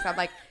those things, I'm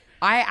like,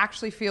 I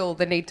actually feel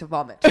the need to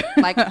vomit.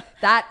 Like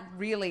that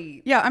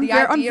really. Yeah,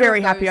 I'm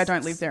very happy I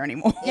don't live there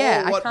anymore.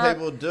 Yeah, what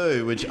people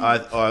do, which I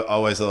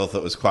always thought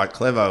was quite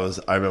clever, was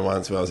I remember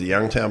once when I was a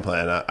young town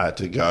planner, I had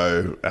to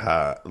go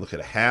look at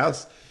a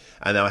house.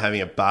 And they were having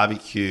a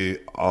barbecue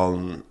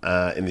on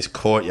in this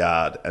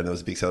courtyard, and there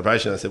was a big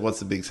celebration. I said, "What's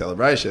the big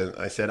celebration?"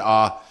 I said,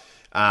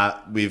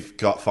 we've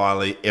got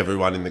finally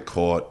everyone in the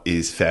court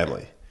is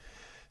family."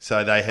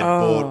 So they had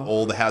bought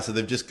all the houses.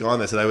 They've just gone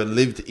there. So they were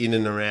lived in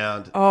and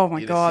around. Oh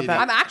my God.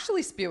 I'm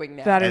actually spewing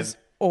now. That is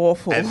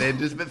awful. And then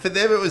but for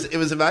them, it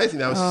was amazing.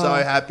 They were so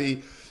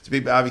happy. It's a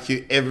big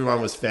barbecue. Everyone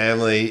was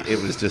family.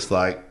 It was just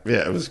like,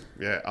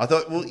 I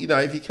thought, well,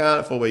 if you can't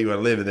afford where you want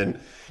to live, and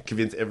then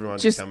convince everyone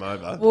to come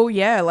over. Well,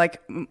 yeah,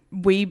 like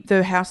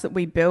the house that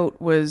we built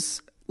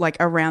was like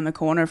around the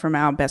corner from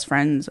our best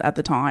friends at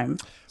the time.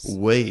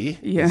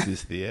 Is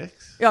this the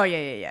ex? Oh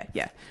yeah.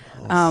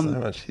 So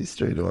much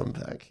history to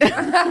unpack.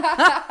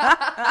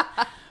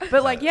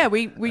 But like, yeah,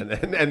 we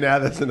and now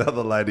there's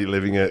another lady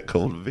living it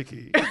called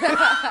Vicky.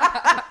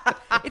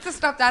 It's a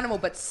stuffed animal,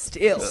 but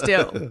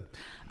still.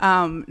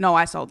 No,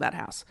 I sold that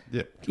house.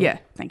 Yeah. Cool. Yeah,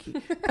 thank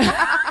you.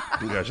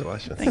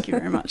 Congratulations. Thank you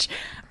very much.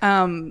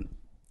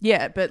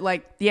 Yeah, but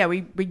like,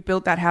 we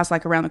built that house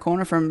like around the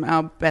corner from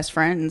our best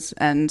friends,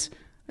 and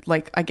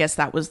like, I guess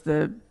that was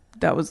the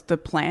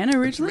plan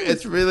originally.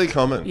 It's really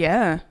common.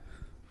 Yeah.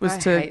 I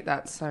hate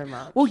that so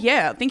much. Well,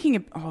 yeah,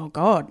 oh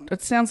God,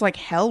 it sounds like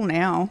hell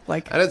now.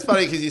 Like, and it's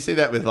funny because you see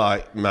that with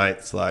like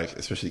mates, like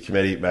especially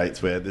comedic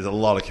mates, where there's a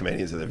lot of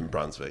comedians that live in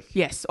Brunswick.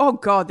 Yes. Oh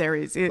God, there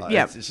is.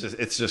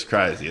 It's just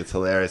crazy. It's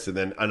hilarious.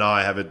 And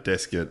I have a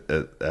desk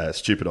at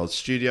Stupid Old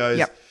Studios.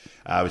 Yep.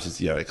 Which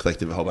is a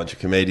collective of a whole bunch of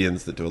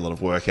comedians that do a lot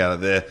of work out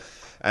of there,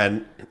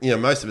 and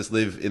most of us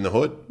live in the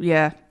hood.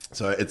 Yeah.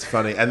 So it's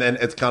funny, and then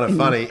it's kind of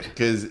funny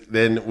because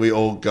then we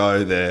all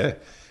go there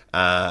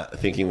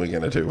thinking we're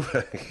going to do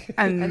work,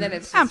 and then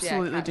it's just,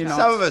 absolutely do not.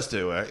 Some of us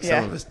do work,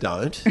 some of us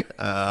don't.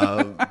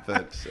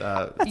 But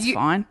it's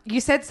fine. You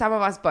said some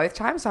of us both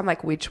times, so I'm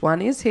like, which one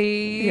is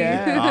he?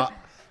 Yeah.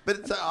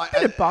 But it's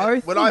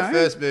both. When I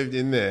first moved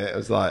in there, it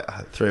was like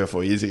 3 or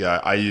 4 years ago.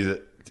 I use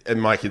it. And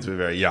my kids were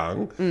very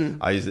young.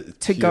 I use it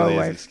to go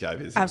away. As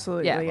escapism.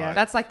 Absolutely, yeah.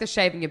 That's like the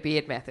shaving your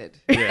beard method.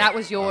 Yeah. That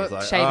was your shaving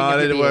of your beard.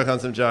 I need to work on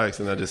some jokes,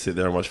 and I just sit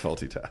there and watch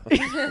Faulty Towers.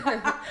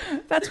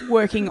 That's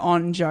working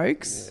on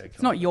jokes.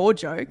 It's not your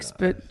jokes,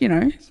 but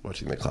Just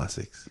watching the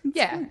classics.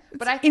 Yeah,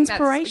 but I think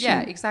inspiration.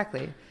 Yeah,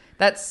 exactly.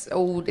 That's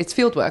all. It's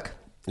field work.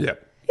 Yeah.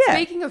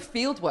 Speaking of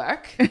field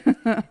work,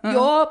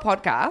 your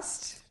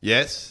podcast.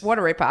 Yes. What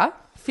a ripper.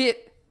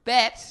 Fit.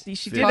 Bet.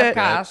 She did it.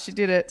 She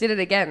did it. Did it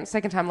again.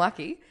 Second time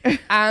lucky.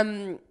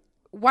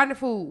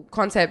 Wonderful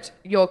concept.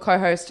 Your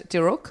co-host,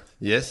 Dilruk.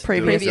 Yes.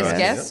 Previous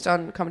guest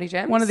on Comedy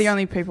Jams. One of the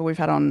only people we've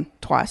had on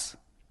twice.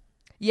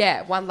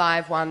 Yeah, one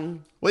live,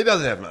 one... Well, he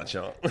doesn't have much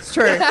on. It's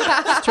true.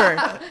 It's true.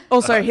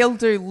 Also, he'll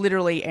do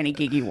literally any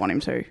gig you want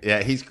him to.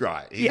 Yeah, he's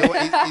great. He's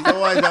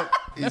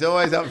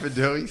always up for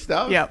doing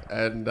stuff. Yep.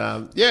 And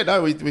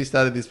we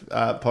started this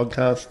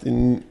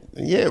podcast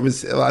it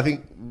was, I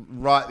think,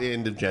 right at the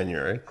end of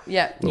January.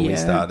 Yeah. When we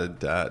started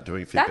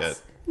doing Fitbit.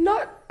 That's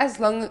not as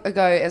long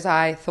ago as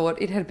I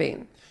thought it had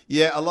been.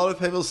 Yeah, a lot of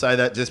people say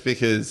that just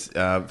because,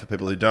 for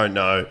people who don't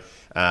know,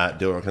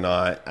 Dilruk and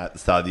I, at the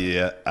start of the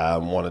year,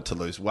 wanted to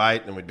lose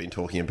weight, and we'd been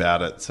talking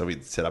about it. So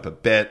we'd set up a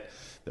bet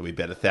that we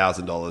bet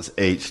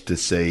 $1,000 each to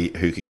see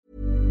who could.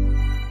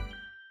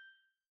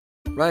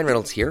 Ryan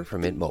Reynolds here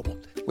from Mint Mobile.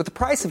 With the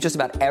price of just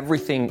about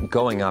everything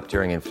going up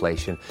during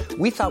inflation,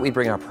 we thought we'd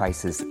bring our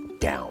prices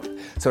down.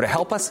 So to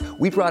help us,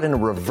 we brought in a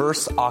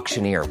reverse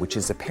auctioneer, which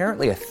is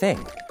apparently a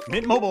thing.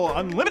 Mint Mobile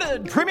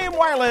Unlimited Premium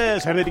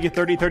Wireless. How to get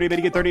 30, 30, bit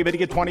to get 30, bit to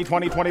get 20,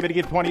 20, 20, bit to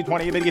get 20,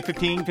 20, bit to get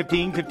 15,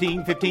 15,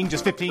 15, 15,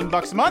 just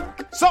 $15 a month?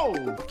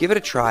 Sold! Give it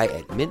a try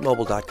at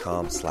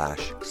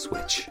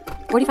mintmobile.com/switch.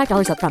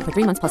 $45 up front for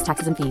 3 months plus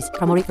taxes and fees.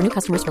 Promo rate for new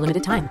customers for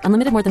limited time.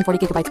 Unlimited more than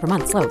 40 gigabytes per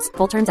month. Slows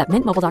full terms at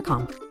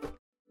mintmobile.com.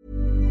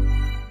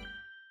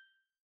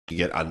 You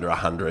get under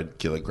 100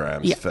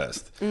 kilograms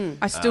first.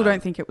 I still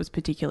don't think it was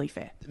particularly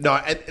fair. No,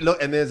 and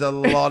look, and there's a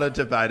lot of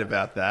debate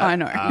about that. I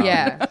know.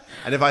 Yeah.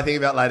 And if I think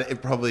about it later,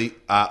 it probably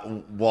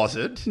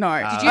wasn't. No.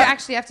 Did you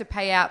actually have to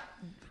pay out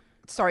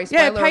Sorry,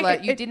 Yeah, spoiler pay-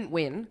 alert, you it- didn't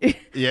win.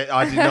 Yeah,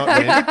 I did not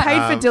win.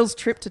 Paid for Dill's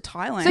trip to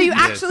Thailand. So you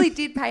actually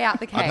did pay out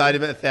the cake. I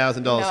paid him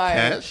 $1,000 No,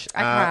 cash.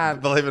 I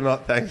can't. Believe it or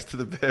not, thanks to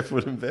the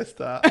Barefoot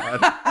Investor,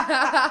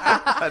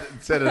 I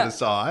set it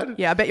aside.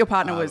 Yeah, I bet your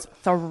partner was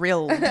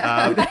thrilled.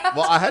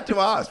 Well, I had to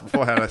ask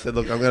beforehand. I said,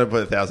 "Look, I'm going to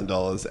put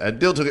 $1,000," and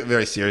Dill took it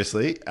very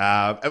seriously.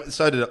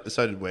 So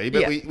did we.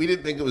 But Yeah. we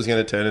didn't think it was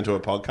going to turn into a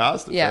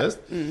podcast at Yeah. first.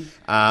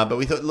 But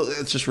we thought, look,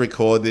 let's just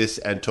record this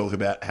and talk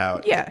about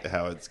how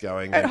it's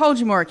going. It holds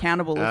you more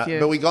accountable if you.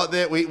 But we got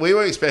there. We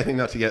were expecting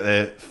not to get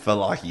there for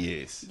like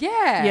years. Yeah.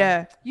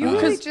 Yeah, You really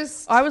because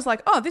just... I was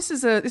like, oh, this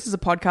is a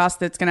podcast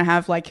that's going to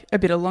have like a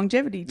bit of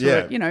longevity to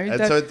it, you know. And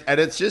that- and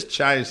it's just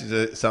changed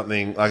into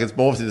something like it's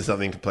morphed into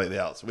something completely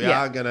else. We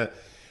Yeah. are gonna.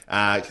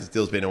 Because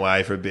Dill's been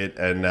away for a bit,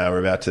 and we're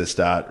about to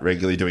start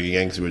regularly doing it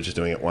again because we were just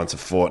doing it once a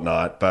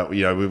fortnight. But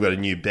you know, we've got a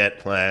new bet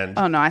planned.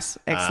 oh, nice,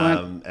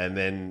 excellent. And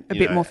then A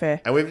bit more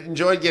fair. And we've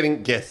enjoyed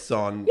getting guests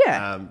on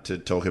to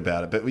talk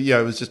about it. But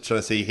it was just trying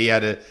to see. He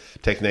had a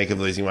technique of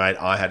losing weight.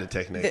 I had a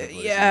technique of losing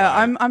weight.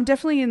 I'm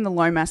definitely in the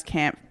low mass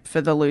camp for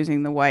the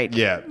losing the weight.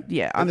 Yeah.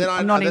 I'm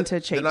not into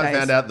cheat Then days. I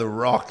found out The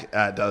Rock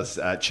does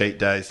cheat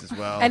days as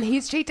well. And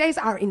his cheat days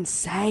are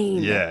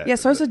insane. yeah. Yeah,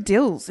 so's a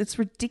Dill's. It's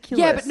ridiculous.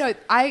 Yeah, but no,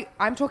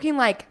 I'm talking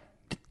like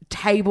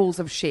tables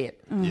of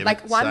shit. Yeah,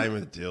 Like but one... same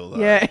with Dill though.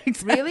 Yeah,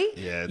 exactly.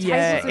 Really? Yeah, it's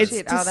Yeah, Tables of it's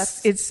shit. just, Oh,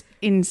 that's- it's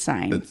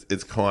insane.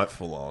 It's quite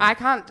full on. I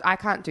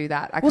can't do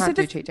that. I Well, can't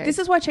see, do cheat days. This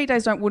is why cheat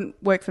days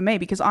wouldn't work for me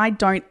because I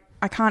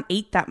can't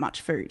eat that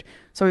much food.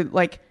 So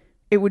like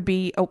it would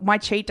be my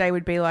cheat day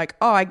would be like,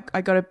 oh, I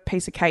got a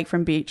piece of cake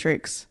from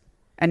Beatrix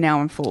and now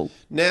I'm full.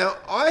 Now,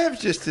 I have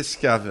just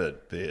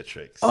discovered,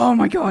 Beatrix. Oh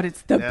my god,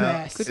 it's the Now,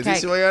 best. Good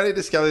this, cake. we only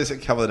discovered this a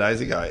couple of days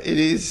ago. It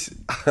is,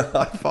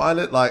 I find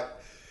it like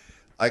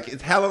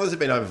how long has it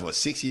been open for?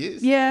 6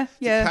 years? Yeah, It's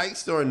yeah. a cake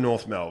store in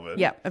North Melbourne.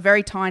 Yeah, a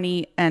very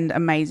tiny and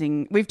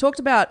amazing. We've talked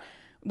about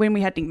when we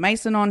had Nick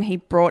Mason on, he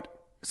brought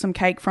some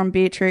cake from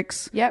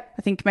Beatrix. Yep.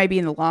 I think maybe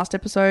in the last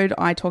episode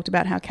I talked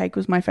about how cake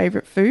was my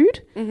favourite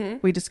food. Mm-hmm.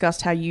 We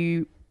discussed how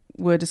you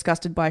were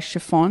disgusted by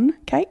chiffon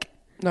cake.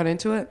 Not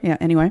into it. Yeah,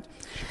 anyway.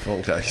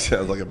 Full cake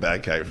sounds like a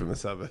bad cake from the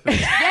suburbs.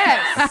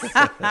 Yes,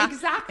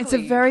 exactly. It's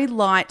a very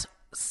light,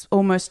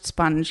 almost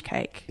sponge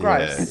cake.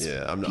 Gross.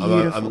 Yeah, I'm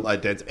beautiful.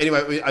 like dense.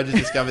 Anyway, I just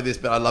discovered this,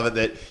 but I love it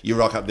that you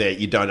rock up there,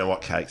 you don't know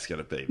what cake's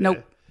going to be. Nope.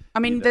 there. I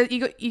mean,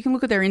 you can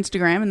look at their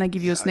Instagram and they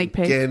give you a sneak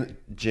peek. Again,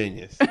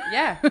 genius.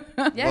 Yeah.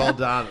 Yeah. Well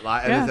done.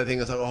 Like, and Yeah. there's that thing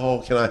that's like,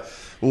 oh, can I?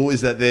 Oh,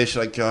 is that there?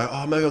 Should I go?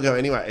 Oh, maybe I'll go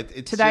anyway.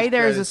 It's Today just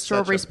there is created a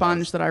strawberry such sponge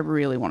buzz. that I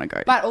really want to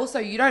go. But also,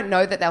 you don't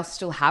know that they'll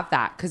still have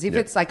that because if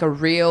it's like a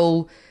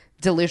real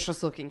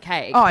delicious looking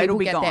cake, oh, people it'll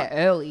be get gone there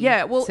early.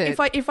 Yeah, well, to-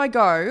 if I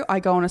go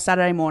on a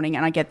Saturday morning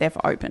and I get there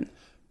for open.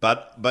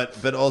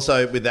 But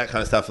also with that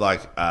kind of stuff,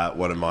 like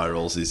one of my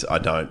rules is I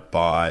don't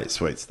buy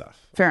sweet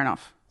stuff. Fair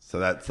enough. So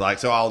that's like,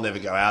 so I'll never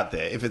go out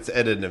there. If it's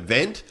at an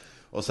event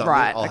or something,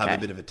 Right, I'll have okay. a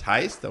bit of a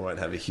taste. I won't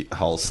have a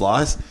whole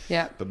slice.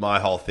 Yeah. But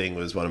my whole thing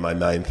was one of my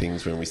main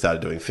things when we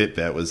started doing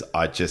Fitbit was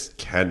I just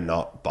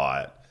cannot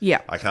buy it. Yeah.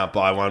 I can't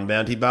buy one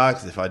Bounty bar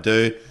because if I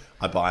do,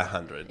 I buy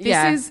 100.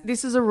 Yeah.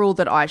 This is a rule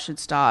that I should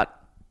start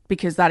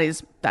because that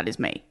is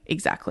me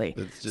exactly.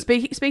 just-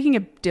 Speaking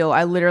of Dill,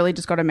 I literally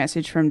just got a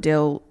message from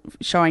Dill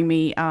showing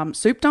me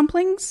soup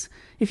dumplings.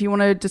 If you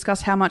want to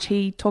discuss how much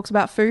he talks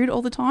about food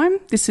all the time,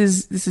 this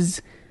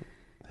is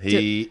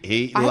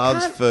He I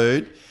loves can't-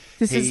 food.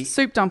 this is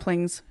soup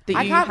dumplings that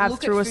I you can't have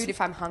look through at a food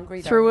if I'm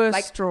hungry. Though. through a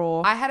Like,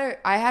 straw. I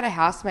had a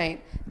housemate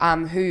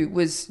who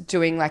was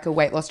doing like a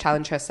weight loss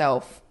challenge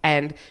herself,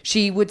 and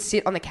she would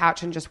sit on the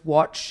couch and just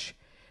watch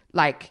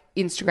like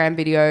Instagram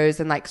videos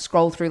and like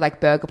scroll through like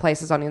burger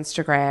places on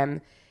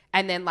Instagram,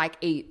 and then like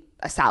eat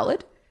a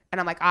salad. And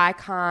I'm like, I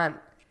can't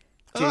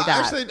do that.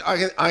 Actually,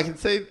 I can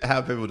see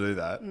how people do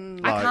that.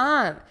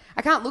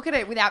 I can't look at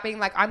it without being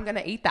like, I'm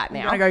gonna eat that now.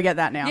 I'm gonna go get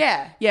that now.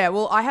 Yeah. yeah.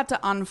 Well, I had to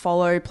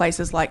unfollow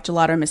places like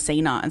Gelato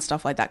Messina and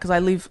stuff like that because I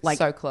live like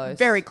So close.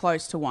 very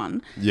close to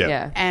one. Yeah.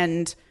 Yeah.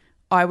 And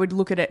I would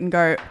look at it and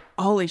go,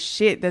 "Holy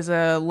shit! There's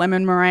a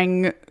lemon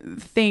meringue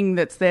thing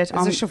that's there." It's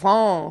a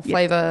chiffon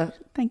flavor.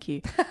 Thank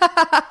you.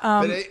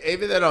 But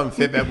even then on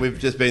Fitbit, we've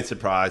just been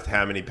surprised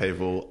how many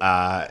people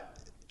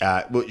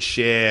will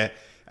share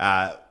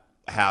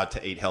how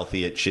to eat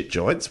healthy at shit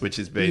joints, which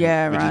has been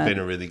Yeah, which has right. been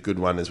a really good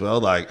one as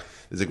well. Like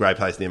there's a great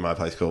place near my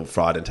place called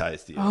Fried and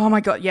Tasty. Oh my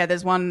god! Yeah,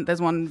 there's one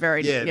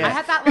very Yeah, I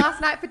had that last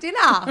night for dinner.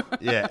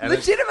 Yeah, and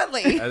it's-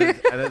 Legitimately. and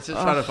it's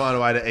just trying to find a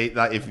way to eat.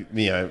 Like if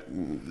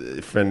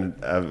a friend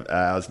of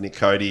ours, Nick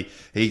Cody,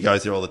 he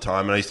goes there all the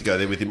time, and I used to go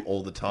there with him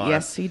all the time.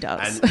 Yes, he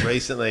does. And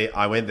recently,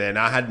 I went there, and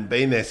I hadn't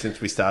been there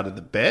since we started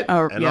the bet,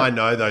 Oh, and yeah. I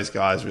know those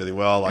guys really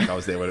well. Like I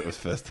was there when it was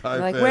first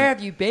open. Like, where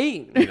have you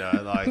been? You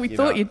know, like We you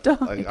thought know, you'd die.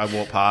 Like, I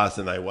walk past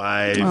and they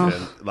wave,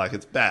 and like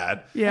it's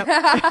bad. Yep.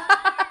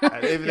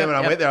 And even then when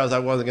I went there, I was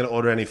like, wasn't going to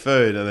order any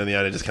food. And then the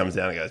owner just comes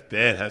down and goes,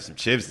 Ben, have some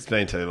chips. It's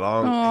been too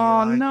long.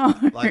 Oh, And no.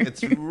 Like,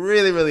 it's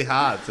really, really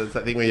hard. So it's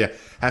that thing where you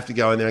have to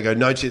go in there and go,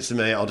 no chips for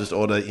me. I'll just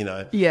order,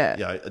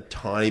 a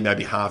tiny,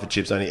 maybe half of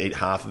chips, only eat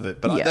half of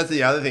it. But that's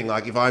the other thing.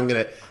 Like, if I'm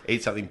going to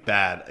eat something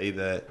bad,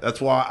 that's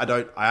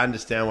why I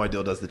understand why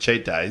Dill does the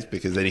cheat days,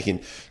 because then you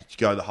can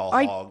go the whole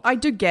hog. I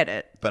do get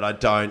it. But I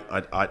don't.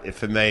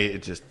 For me,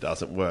 it just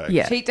doesn't work.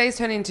 Yeah. Cheat days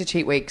turn into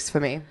cheat weeks for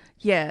me.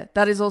 Yeah,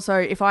 that is also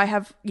if I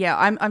have. Yeah,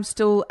 I'm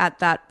still at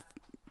that.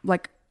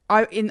 Like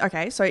so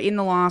in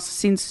the last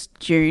since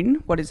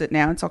June, what is it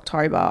now? It's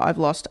October. I've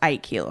lost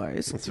 8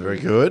 kilos. That's very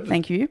good.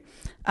 Thank you.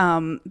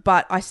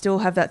 But I still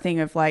have that thing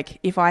of like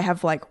if I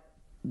have like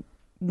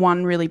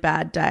one really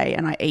bad day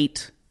and I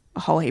eat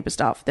a whole heap of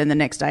stuff, then the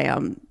next day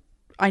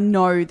I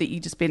know that you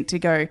just meant to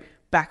go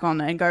back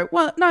on and go,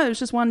 well, no, it was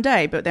just one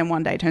day, but then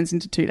one day turns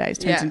into 2 days,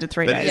 turns into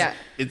 3 days.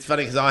 It's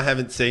funny because I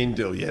haven't seen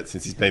Dill yet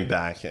since he's been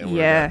back, and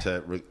we're about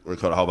to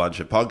record a whole bunch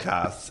of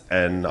podcasts,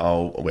 and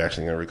we're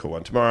actually going to record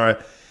one tomorrow.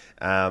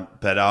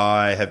 But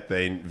I have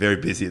been very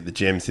busy at the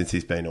gym since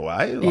he's been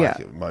away.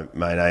 My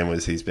main aim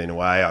was he's been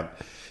away. I've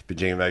been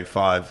gymming maybe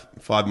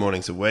five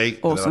mornings a week.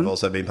 Awesome. But then I've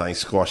also been playing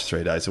squash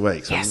 3 days a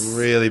week. So I've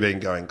really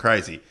been going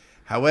crazy.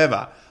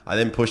 However, I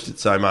then pushed it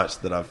so much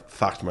that I've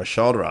fucked my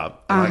shoulder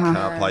up and I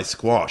can't play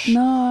squash,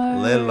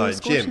 let alone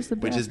gym,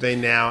 which has been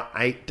now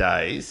 8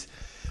 days.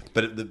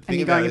 But the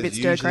thing about it is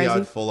usually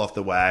I'd fall off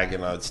the wagon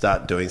and I would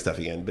start doing stuff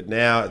again. But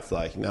now it's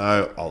like,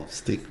 no, I'll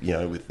stick,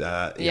 with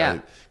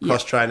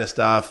cross-trainer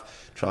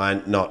stuff, try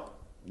and not,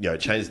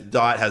 change. The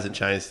diet hasn't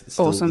changed. It's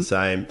still the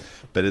same.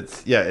 But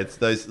it's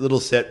those little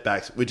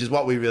setbacks, which is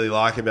what we really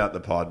like about the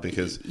pod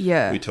because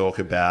we talk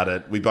about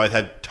it. We both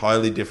have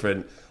totally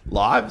different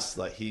lives.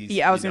 Like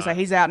I was going to say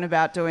he's out and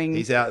about doing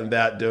his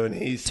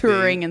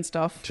touring thing, and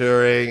stuff.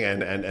 Touring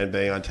and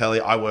being on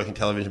telly. I work in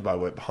television, but I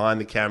work behind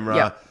the camera.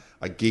 Yeah.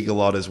 I gig a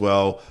lot as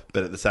well,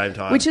 but at the same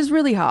time, which is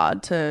really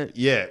hard to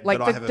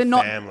but I have a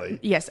family.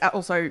 Yes,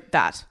 also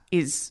that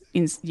is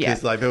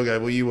because like people go,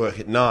 well, you work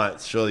at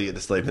nights, surely you get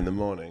to sleep in the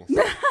mornings.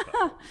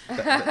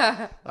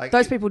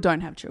 Those people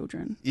don't have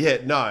children. Yeah,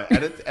 no,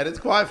 and it's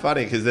quite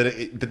funny because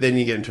then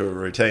you get into a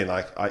routine.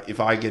 Like if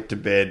I get to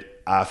bed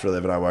after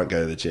 11, I won't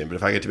go to the gym. But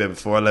if I get to bed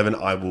before 11,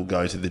 I will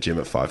go to the gym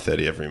at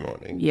 5:30 every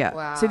morning. Yeah.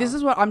 Wow. So this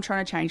is what I'm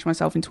trying to change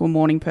myself into a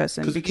morning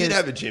person because you'd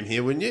have a gym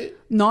here, wouldn't you?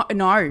 No,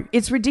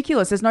 it's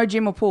ridiculous. There's no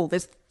gym or pool.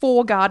 There's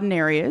 4 garden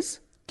areas,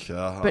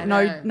 but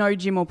no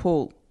gym or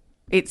pool.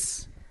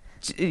 It's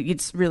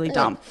really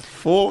dumb.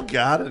 4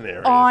 garden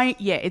areas.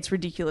 It's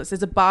ridiculous.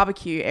 There's a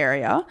barbecue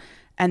area.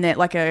 And then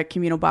like a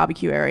communal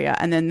barbecue area,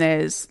 and then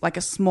there's like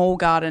a small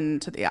garden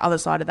to the other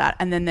side of that,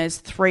 and then there's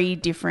 3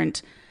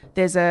 different.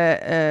 There's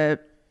an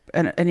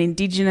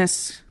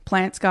indigenous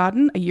plants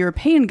garden, a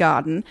European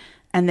garden,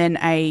 and then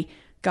a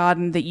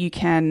garden that you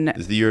can.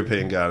 Is the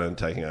European garden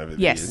taking over?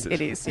 Yes,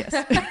 it is. Yes,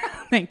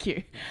 thank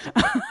you.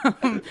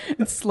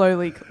 It's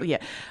slowly,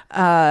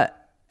 but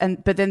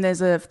then there's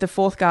the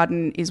 4th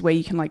garden is where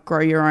you can like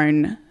grow your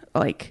own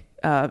like.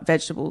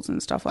 Vegetables and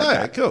stuff like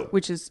that. Cool.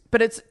 Is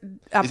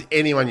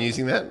anyone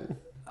using that?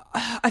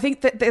 I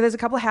think that there's a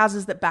couple of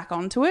houses that back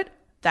onto it.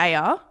 They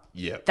are.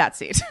 Yeah. That's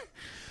it.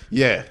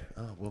 Yeah.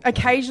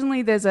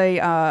 Occasionally, there's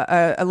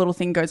a little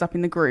thing goes up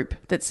in the group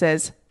that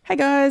says, "Hey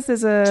guys,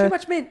 there's too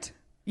much mint."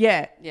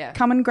 Yeah.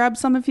 Come and grab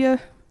some of your.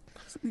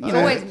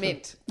 Always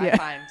mint. I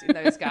find in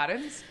those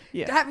gardens.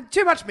 Yeah. Have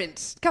too much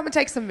mint. Come and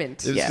take some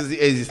mint. It's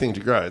the easiest thing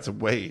to grow. It's a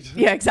weed.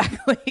 Yeah,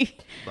 exactly.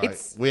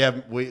 We have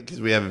a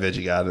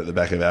veggie garden at the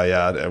back of our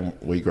yard, and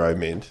we grow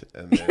mint,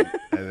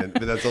 but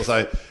that's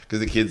also because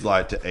the kids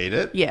like to eat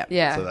it.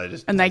 Yeah.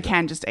 So they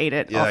can just eat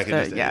it. Yeah, they can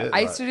just eat it. I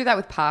used to do that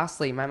with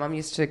parsley. My mum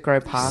used to grow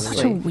parsley.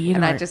 Such a weirdo.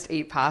 And I just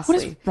eat parsley.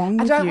 What is wrong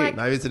with you?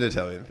 Maybe it's an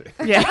Italian thing.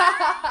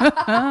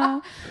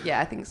 Yeah. Yeah,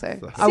 I think so.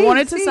 I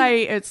wanted to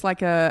say it's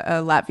like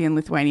a Latvian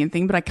Lithuanian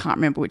thing, but I can't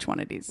remember which one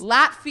it is.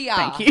 Latvia.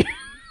 Thank you.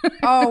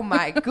 Oh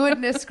my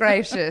goodness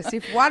gracious!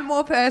 If one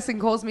more person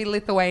calls me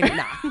Lithuanian,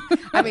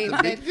 I mean,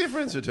 big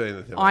difference between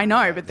the two. I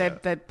know, but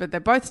they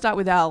both start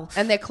with L,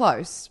 and they're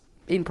close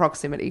in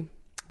proximity.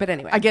 But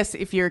anyway, I guess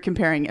if you're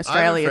comparing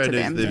Australia to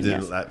them, who's lived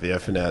in Latvia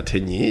for now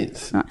 10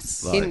 years.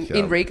 Nice.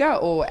 In Riga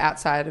or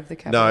outside of the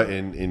capital? No,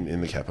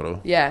 in the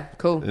capital. Yeah,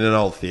 cool. In an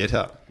old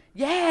theatre.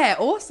 Yeah,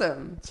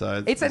 awesome.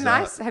 So it's a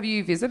nice. Have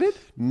you visited?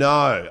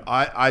 No,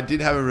 I did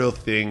have a real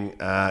thing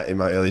in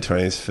my early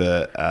 20s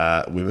for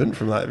women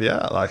from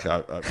Latvia. Like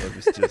I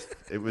was just,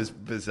 it was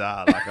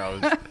bizarre. Like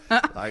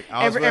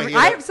I was working.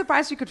 I'm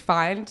surprised you could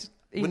find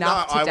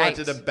enough to date. I went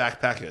to the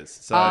backpackers.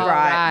 So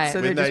right.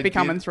 So they're just be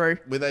coming through.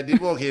 When they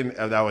did walk in,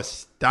 they were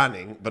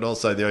stunning. But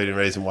also the only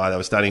reason why they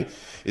were stunning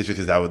is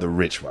because they were the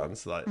rich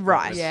ones.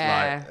 Right.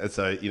 Yeah. And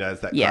so it's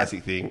that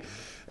classic thing.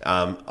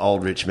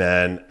 Old rich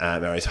man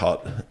marries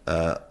hot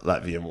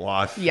Latvian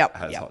wife.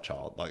 Has hot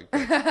child.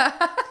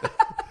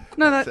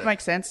 No, that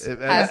makes sense.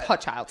 Has hot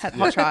child.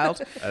 Hot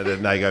child. And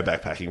then they go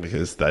backpacking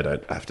because they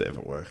don't have to ever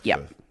work.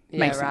 Yep. Yeah,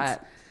 Makes right.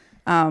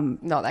 sense.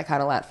 Not that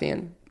kind of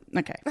Latvian.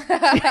 Okay.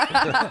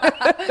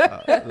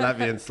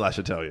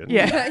 Latvian/Italian.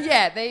 Yeah.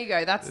 Yeah, there you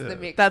go. That's the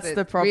mix. That's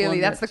the problem Really,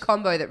 that's the that-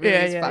 combo that really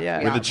is fucked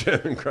me With a up.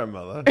 German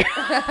grandmother.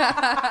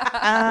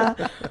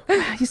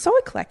 You're so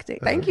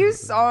eclectic. Thank you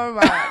so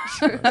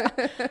much.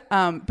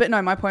 But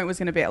no, my point was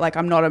going to be like,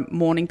 I'm not a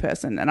morning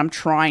person, and I'm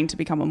trying to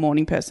become a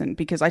morning person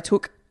because I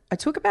took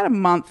about a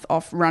month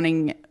off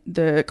running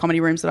the comedy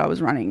rooms that I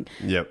was running.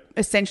 Yep.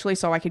 Essentially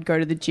so I could go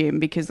to the gym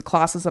because the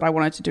classes that I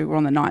wanted to do were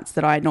on the nights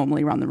that I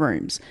normally run the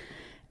rooms.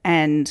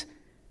 And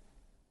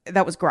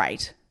that was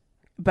great.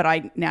 But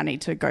I now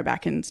need to go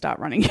back and start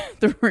running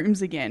the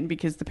rooms again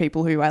because the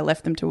people who I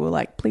left them to were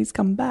like, please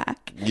come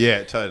back.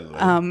 Yeah, totally.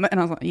 And I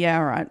was like, yeah,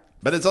 all right.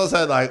 But it's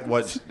also like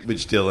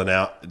which Dill and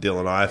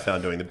I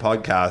found doing the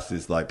podcast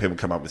is like people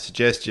come up with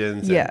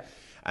suggestions. Yeah.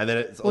 And then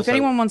it's Well, also... if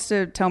anyone wants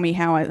to tell me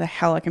how the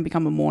hell I can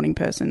become a morning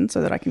person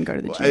so that I can go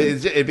to the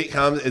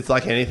gym. It's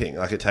like anything.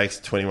 Like it takes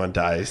 21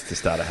 days to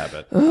start a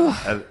habit.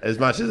 And as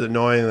much as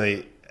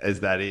annoyingly as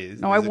that is.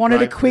 No, I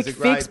wanted a quick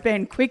fix,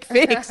 Ben. Quick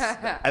fix.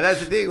 And that's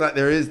the thing. Like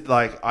there is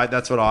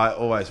that's what I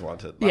always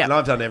wanted. Like, Yeah. And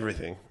I've done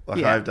everything. Like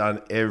Yeah. I've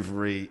done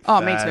every.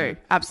 Oh, me fad. too.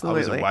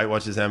 Absolutely. I was a Weight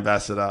Watchers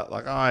ambassador.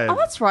 Like Oh,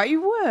 that's right.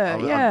 You were.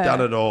 I've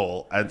done it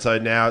all. And so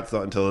now it's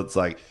not until it's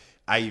like,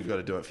 A, you've got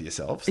to do it for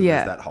yourself. So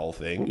Yeah. there's that whole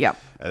thing. Yep.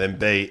 And then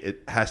B,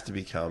 it has to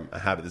become a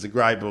habit. There's a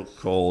great book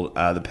called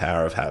The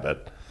Power of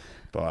Habit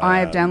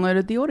by I've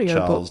downloaded the audio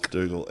Charles book.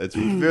 Dougal. It's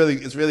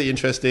really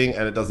interesting,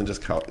 and it doesn't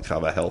just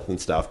cover health and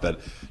stuff,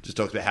 but just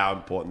talks about how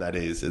important that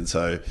is. And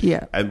so,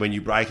 Yeah. and when you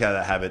break out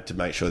of that habit, to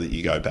make sure that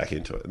you go back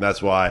into it. And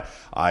that's why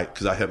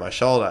because I hurt my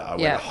shoulder, I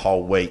went Yeah. a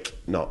whole week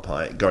not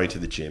going to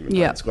the gym and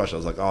Yeah. playing squash. I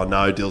was like, oh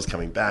no, Dill's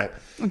coming back.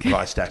 But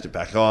I stacked it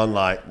back on.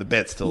 Like the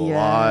bet's still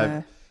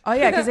alive. Oh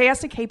yeah, because he has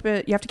to keep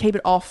it. You have to keep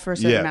it off for a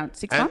certain amount.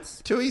 6 And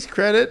months. to his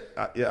credit,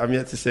 I'm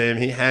yet to see him.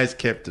 He has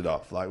kept it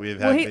off. Like we've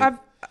had. Well,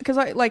 because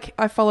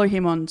I follow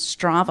him on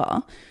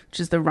Strava, which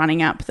is the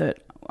running app that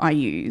I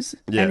use,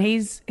 Yeah. and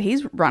he's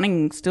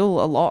running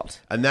still a lot.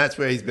 and that's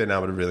where he's been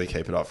able to really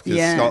keep it off because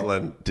Yeah.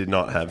 Scotland did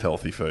not have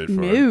healthy food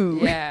for him.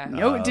 No, Yeah.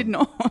 no, it did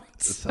not.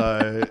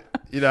 So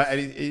and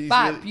he's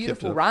But really kept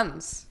beautiful it off.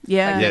 runs.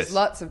 Yeah. Like, Yes. there's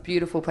lots of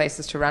beautiful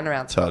places to run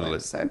around Totally.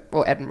 Scotland,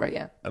 or Edinburgh,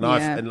 yeah. And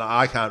Yeah.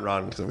 I can't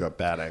run because I've got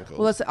bad ankles.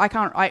 Well, I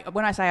can't.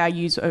 When I say I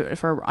use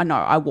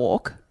I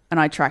walk and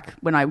I track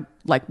when I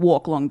like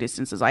walk long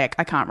distances. I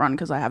can't run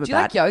because I have a Do you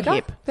bad like yoga,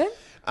 hip. Ben?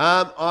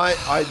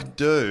 I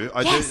do.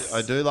 Yes.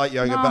 I do like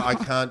yoga, but I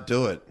can't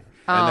do it.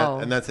 Oh.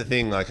 And that's the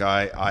thing. Like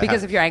I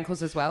Because have, of your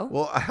ankles as well?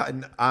 Well,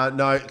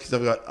 no, because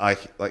I've got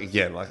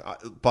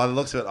by the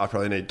looks of it, I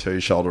probably need 2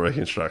 shoulder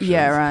reconstructions.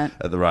 Yeah, right.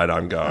 At the rate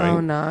I'm going. Oh,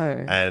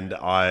 no. And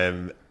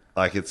I'm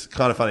like, it's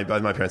kind of funny.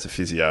 Both my parents are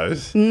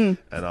physios, and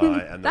I.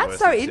 And the That's worst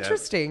so example-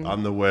 interesting.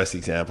 I'm the worst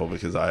example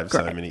because I have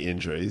so many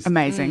injuries.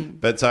 Amazing.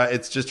 But so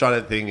it's just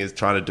trying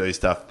to do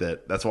stuff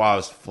that's why I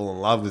was full in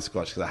love with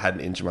squash because I hadn't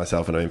injured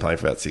myself and I've been playing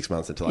for about 6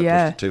 months until I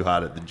Yeah. pushed it too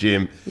hard at the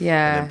gym.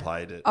 Yeah. And then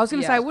played it. I was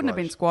going to say Yeah. it wouldn't have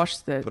been squash.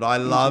 But I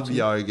love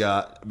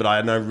yoga, but I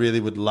really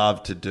would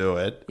love to do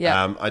it.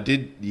 Yeah. I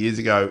did years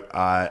ago,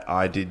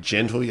 I did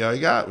gentle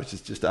yoga, which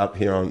is just up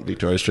here on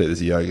Victoria Street.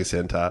 There's a yoga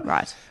centre.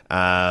 Right.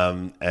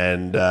 And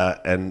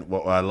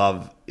what I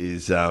love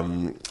is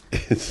when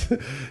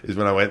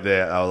I went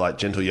there, I was like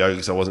gentle yoga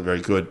because I wasn't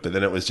very good, but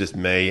then it was just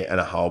me and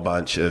a whole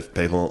bunch of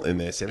people in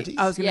their 70s.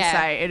 I was going to Yeah.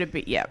 say it'd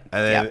be And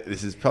then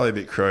this is probably a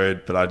bit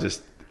crude, but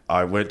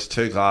I went to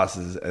 2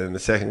 classes, and in the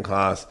second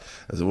class,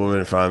 there's a woman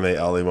in front of me,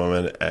 elderly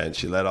woman, and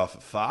she let off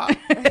a fart,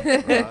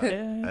 right?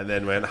 And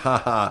then went,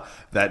 ha,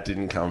 that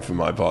didn't come from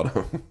my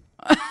bottom.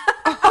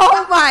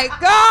 Oh, my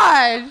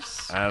gosh.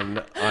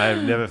 And I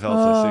have never felt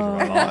so sick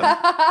in my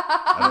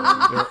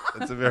life.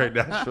 And it's a very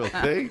natural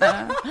thing.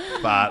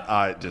 But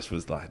I just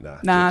was like,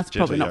 Nah, it's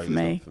gentle probably not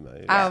yoga's for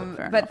me.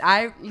 But enough.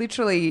 I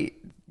literally,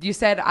 you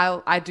said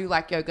I do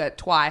like yoga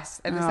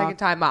twice, and the second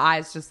time my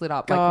eyes just lit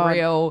up God like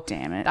real.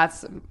 damn it.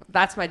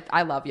 That's my.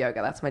 I love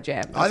yoga. That's my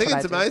jam. I think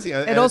That's it's what do. amazing.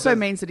 It also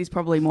means that he's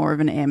probably more of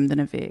an M than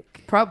a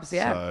Vic. Probs,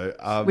 yeah.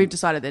 So, We've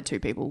decided there are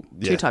two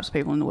Yeah. types of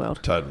people in the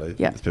world. totally.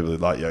 Yeah. There's people who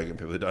like yoga and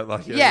people who don't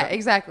like yoga. Yeah,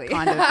 exactly.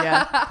 Kind of,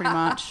 yeah, pretty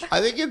much.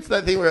 I think it's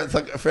that thing where it's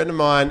like a friend of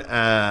mine,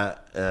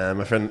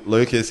 my friend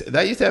Lucas,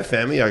 they used to have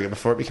family yoga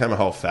before it became a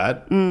whole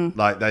fad.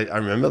 Like I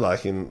remember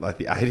like in like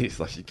the 80s,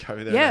 like you'd go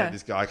there and Yeah. have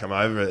this guy come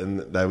over and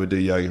they would do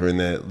yoga in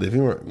their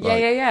living room. Yeah,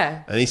 Like,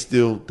 yeah. And he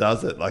still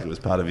does it like it was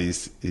part of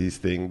his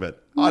thing.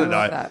 But I don't know.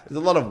 love that. There's a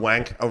lot of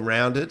wank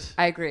around it.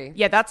 I agree.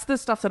 Yeah, that's the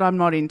stuff that I'm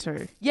not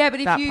into. Yeah, but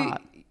That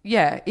part.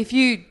 if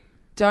you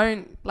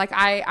don't like,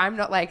 I'm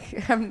not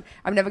like I'm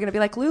never gonna be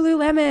like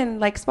Lululemon,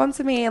 like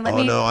sponsor me and let Oh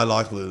me. no, I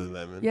like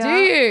Lululemon. Yeah. Do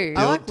you?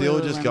 I like Dill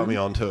just got Lululemon. me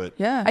onto it.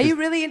 Yeah. Are you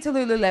really into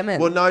Lululemon?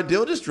 Well, no,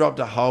 Dill just dropped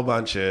a whole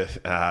bunch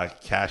of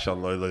cash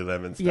on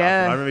Lululemon stuff.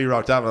 Yeah. And I remember he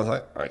rocked up and I was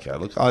like, okay,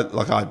 look,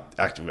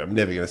 I'm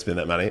never going to spend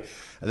that money.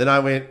 And then I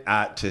went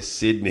to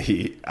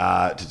Sydney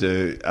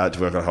to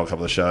work on a whole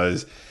couple of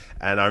shows.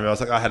 And I remember I was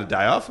like, I had a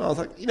day off. And I was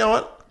like, you know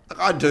what?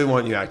 I do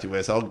want new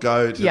activewear, so I'll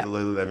go to Yeah. the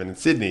Lululemon in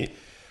Sydney.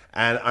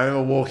 And I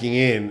remember walking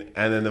in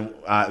and then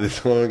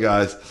this woman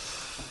goes,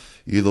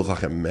 you look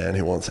like a man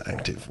who wants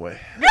active wear.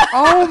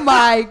 Oh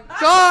my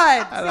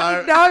God.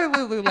 I- No,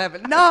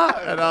 Lululemon. No.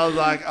 And I was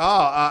like,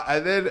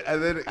 and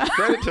then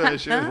credit to her,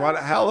 she was one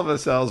hell of a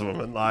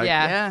saleswoman. Like,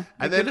 Yeah.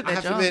 And they're then good at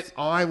I their have to admit,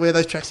 I wear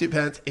those tracksuit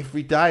pants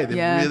every day. They're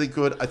Yeah. really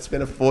good. I'd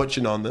spend a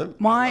fortune on them.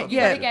 My You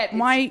gotta get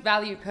my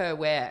value per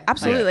wear.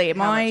 absolutely Like,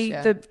 how my much,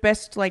 yeah. the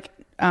best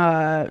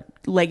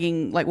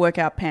legging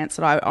workout pants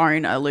that I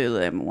own are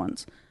Lululemon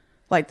ones.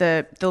 Like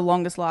the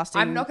longest lasting.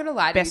 I'm not going to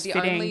lie to you. best The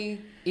fitting.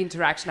 only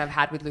interaction I've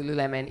had with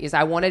Lululemon is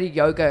I wanted a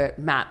yoga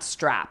mat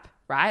strap,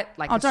 right?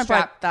 Like Oh, a don't buy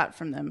strap. that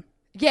from them.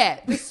 Yeah,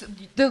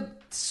 the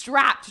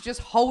strap to just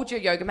hold your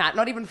yoga mat,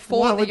 not even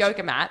for Why the would you-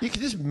 yoga mat. You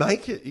can just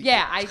make it.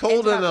 Yeah, I it's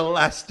called ended an up-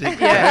 elastic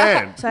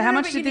band. So how No,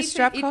 much but did you this need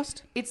strap to-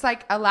 cost? It's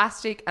like an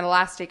elastic,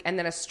 and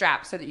then a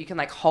strap so that you can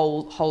like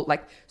hold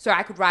like so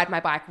I could ride my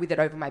bike with it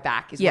over my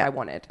back is Yeah. what I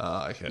wanted.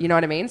 Oh, okay. You know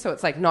what I mean? So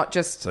it's like not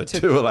just So to,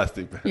 2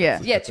 elastic bands. Yeah.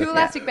 yeah, 2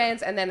 elastic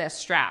bands and then a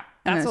strap.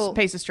 And That's a all.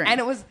 piece of string. And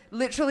it was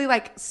literally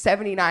like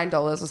 $79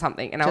 or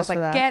something. And I was Just like,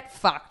 for that. get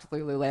fucked,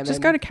 Lululemon.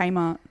 Just go to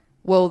Kmart.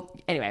 Well,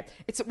 anyway,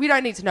 we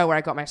don't need to know where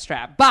I got my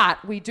strap,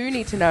 but we do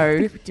need to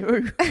know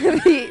Do.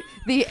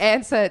 the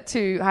answer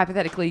to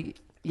hypothetically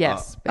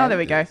yes. Oh, there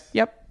we go.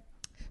 Yep.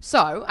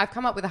 So I've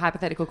come up with a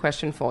hypothetical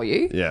question for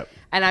you. Yeah.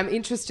 And I'm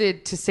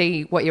interested to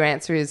see what your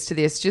answer is to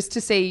this, just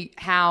to see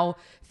how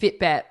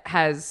Fitbit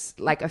has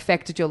like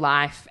affected your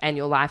life and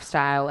your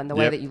lifestyle and the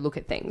way Yep. that you look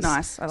at things.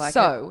 Nice. I like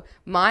So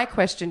my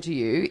question to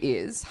you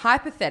is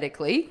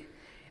hypothetically,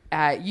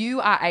 you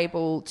are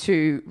able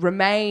to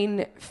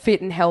remain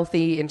fit and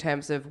healthy in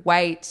terms of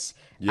weight,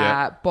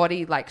 Yeah.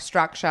 body like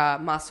structure,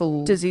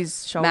 muscle. Does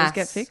his shoulders mass.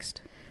 get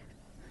fixed?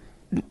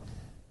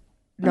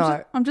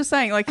 No. I'm just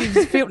saying, like,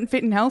 he's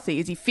fit and healthy.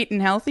 Is he fit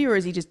and healthy, or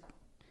is he just?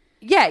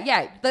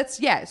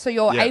 Yeah. So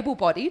you're Yeah.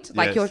 able-bodied,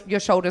 like Yes. your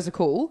shoulders are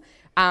cool,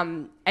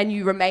 and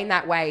you remain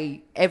that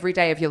way every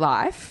day of your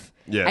life,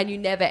 Yeah. and you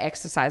never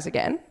exercise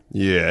again,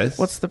 Yes.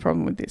 What's the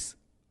problem with this?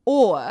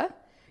 or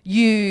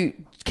you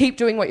keep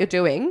doing what you're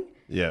doing,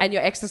 Yeah. and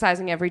you're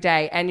exercising every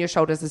day, and your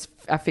shoulders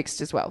are fixed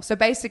as well. So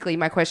basically,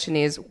 my question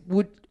is,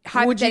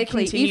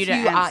 hypothetically, continue if to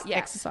you are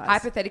exercise?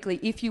 hypothetically,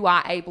 if you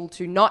are able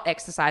to not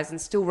exercise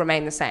and still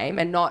remain the same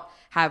and not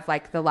have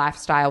like the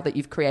lifestyle that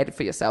you've created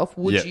for yourself,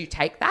 would Yeah. you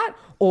take that,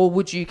 or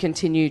would you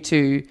continue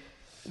to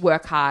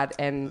work hard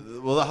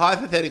and Well, the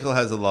hypothetical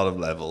has a lot of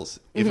levels.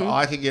 If Mm-hmm.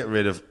 I could get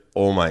rid of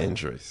all my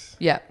injuries,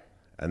 yeah,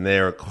 and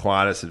there are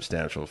quite a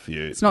substantial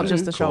few. It's not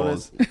just the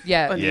shoulders.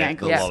 yeah, Or the Yeah,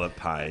 ankles. a lot of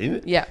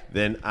pain. Yeah.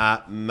 Then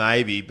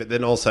maybe, but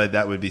then also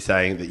that would be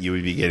saying that you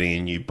would be getting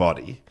a new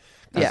body.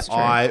 That's true.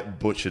 I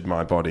butchered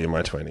my body in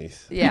my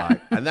 20s. Yeah.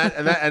 Like, and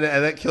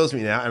that kills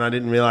me now. And I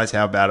didn't realize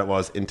how bad it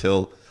was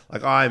until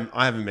like I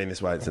haven't been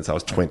this way since I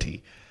was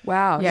 20.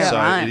 Wow, Yeah. So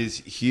right. it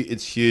is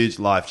it's huge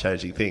life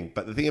changing thing.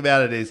 But the thing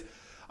about it is,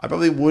 I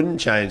probably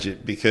wouldn't change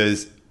it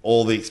because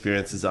all the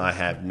experiences I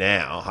have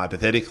now,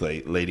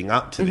 hypothetically, leading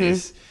up Mm-hmm. to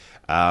this,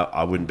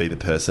 I wouldn't be the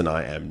person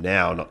I am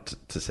now. Not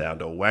to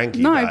sound all wanky,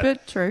 No,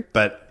 but true.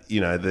 But you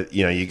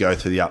go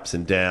through the ups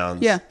and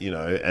downs. Yeah.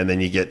 And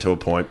then you get to a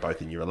point,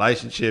 both in your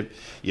relationship,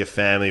 your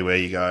family, where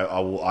you go,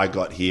 oh, well, I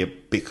got here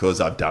because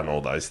I've done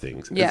all those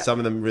things. Yeah. And some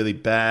of them really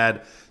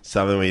bad.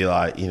 Some of them where you're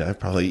like,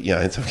 probably,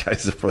 in some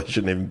cases, I probably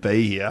shouldn't even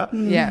be here.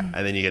 Yeah.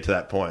 And then you get to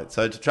that point.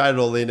 So to trade it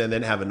all in and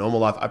then have a normal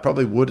life, I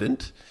probably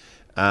wouldn't.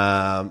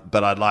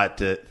 But I'd like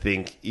to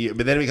think,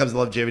 but then it becomes the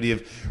longevity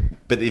of,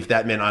 but if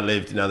that meant I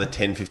lived another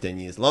 10, 15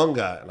 years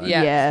longer and I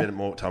Yeah. spent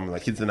more time with my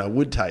kids, then I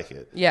would take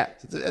it. Yeah.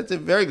 So it's a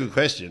very good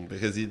question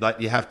because you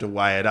have to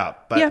weigh it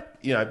up.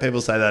 But,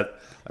 people say that,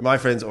 my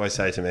friends always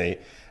say to me,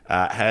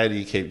 how do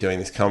you keep doing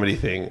this comedy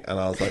thing? And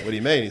I was like, what do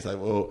you mean? He's like,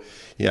 well,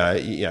 you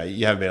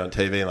haven't been on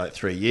TV in like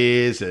 3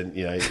 years and,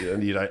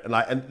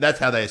 and that's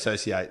how they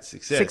associate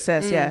success.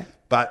 Success, yeah.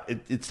 But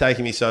it's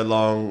taken me so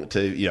long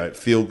to,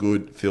 feel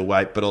good, feel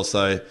weight, but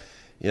also,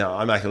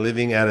 I make a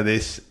living out of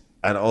this.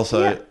 And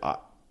also,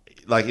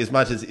 as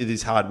much as it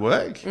is hard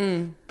work,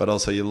 but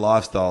also your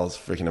lifestyle is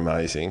freaking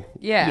amazing.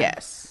 yeah,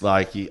 Yes.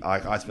 Like,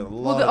 I spend a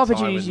lot the of time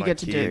opportunities with you my get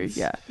to do, kids.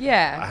 yeah. I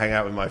yeah. hang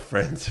out with my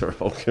friends who are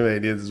all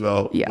comedians as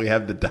well. Yeah. We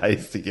have the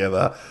days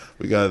together.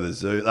 We go to the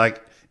zoo.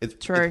 Like,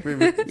 it's True.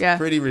 It's Yeah.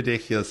 pretty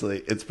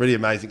ridiculously. It's pretty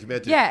amazing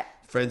compared to Yeah.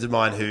 friends of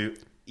mine who,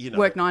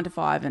 Work 9 to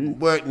 5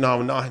 and work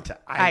 9 to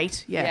 8.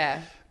 8. Yeah.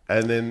 Yeah.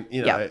 And then,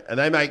 Yeah. and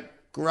they make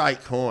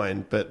great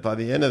coin, but by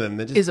the end of them,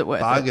 they're just Is it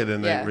worth buggered it?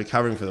 and Yeah. they're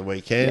recovering for the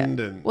weekend.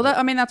 And Well,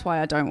 that's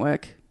why I don't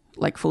work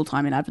like full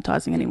time in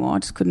advertising anymore. I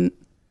just couldn't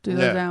do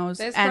those Yeah. hours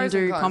There's and pros do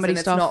and cons, comedy and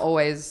stuff. It's not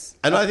always.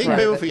 And I think right,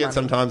 people that's forget money.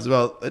 sometimes as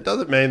well, it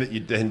doesn't mean that you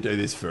then do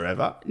this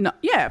forever. No,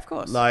 yeah, of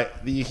course. Like,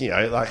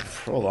 like,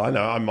 for all I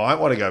know, I might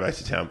want to go back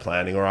to town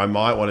planning or I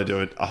might want to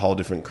do a whole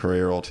different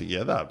career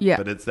altogether. Yeah.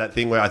 But it's that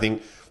thing where I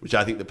think which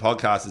I think the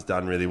podcast has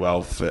done really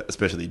well for,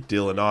 especially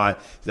Dill and I, is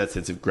that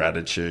sense of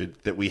gratitude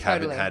that we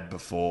haven't Totally. had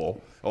before.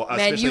 Or Man,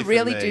 especially you for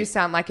really me. do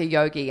sound like a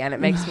yogi, and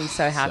it makes me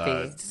so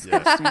happy. So,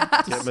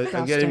 yes.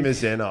 I'm getting my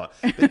Zen on.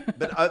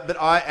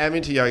 But I am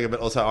into yoga, but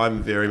also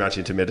I'm very much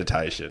into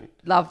meditation.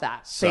 Love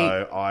that.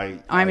 So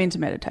I'm into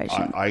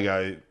meditation. I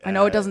go. I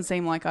know it doesn't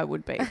seem like I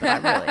would be, but I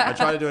really I am.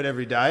 try to do it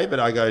every day,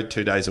 but I go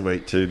 2 days a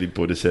week to the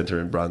Buddha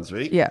Center in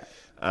Brunswick. Yeah.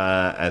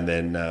 And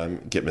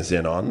then get my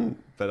Zen on.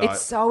 But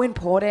It's so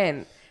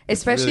important,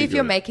 especially really if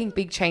you're good. making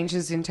big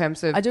changes in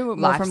terms of I do it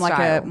more from like a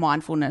lifestyle.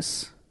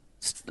 mindfulness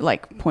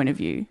like point of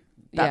view.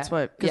 That's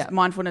what, because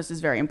mindfulness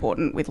is very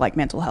important with like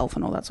mental health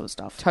and all that sort of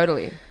stuff.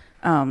 Totally.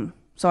 So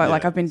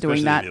like I've been doing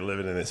especially that. if you're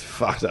living in this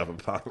fucked up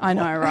apartment. I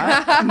know,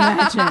 right?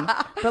 Imagine.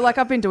 But like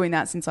I've been doing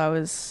that since I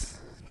was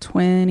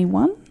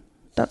 21,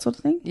 that sort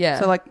of thing. Yeah.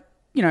 So like,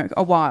 you know,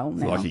 a while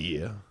now. Like a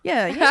year.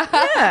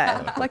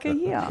 Yeah, like a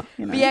year.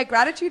 You know? But yeah,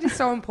 gratitude is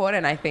so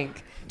important, I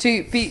think.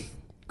 To be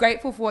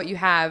grateful for what you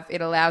have,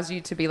 it allows you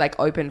to be like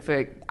open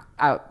for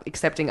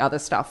accepting other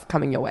stuff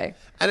coming your way.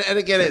 And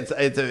again, it's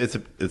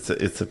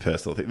a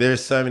personal thing. There are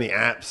so many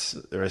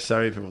apps. There are so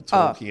many people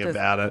talking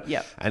about it.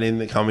 Yep. And in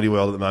the comedy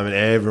world at the moment,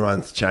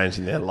 everyone's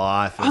changing their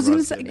life. I was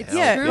going to Everyone's say, getting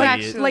yeah, true,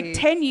 healthy. actually. like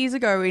 10 years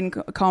ago in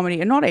comedy,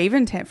 and not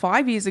even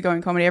 5 years ago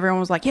in comedy, everyone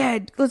was like, yeah,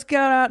 let's go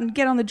out and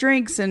get on the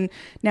drinks. And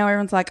now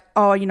everyone's like,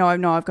 oh, you know,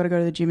 no, I've got to go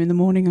to the gym in the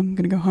morning. I'm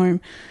going to go home.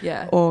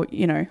 Yeah. Or,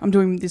 you know, I'm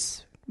doing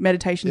this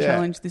meditation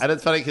challenge. This And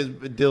it's funny because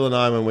Dill and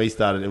I, when we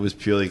started, it was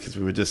purely because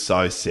we were just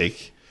so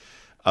sick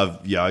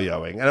of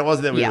yo-yoing. And it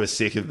wasn't that we Yeah. were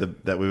sick of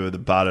that we were the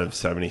butt of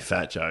so many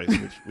fat jokes,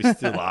 which we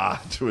still are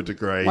to a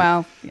degree.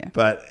 Well, yeah.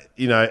 But,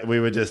 you know, we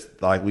were just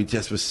like, we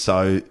just were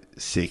so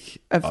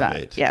sick Of of that.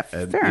 it. Yeah,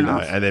 and, fair you know,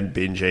 enough. and then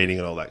binge eating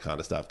and all that kind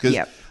of stuff. Because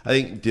Yep. I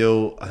think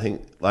Dill,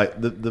 like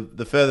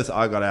the furthest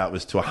I got out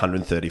was to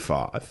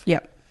 135.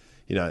 Yep.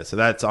 You know, so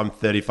I'm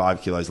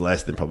 35 kilos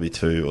less than probably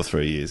 2 or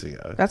 3 years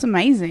ago. That's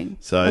amazing.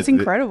 So that's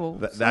incredible.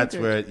 So that's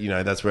good.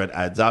 where that's where it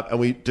adds up, and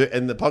we do.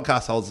 And the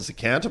podcast holds us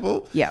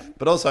accountable. Yeah.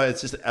 But also,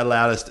 it's just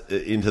allowed us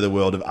into the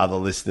world of other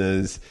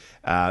listeners.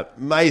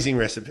 Amazing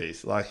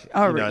recipes, like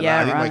Oh, you know, yeah,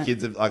 I think my right.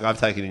 kids have I've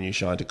taken a new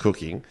shine to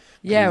cooking.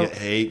 Yeah. You get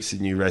heaps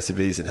of new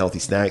recipes and healthy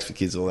snacks for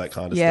kids, all that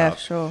kind of Yeah,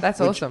 stuff. sure. That's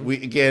Which awesome.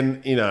 We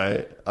again, you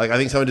know, like I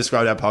think someone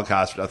described our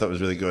podcast, which I thought was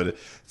really good.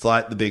 It's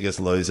like The Biggest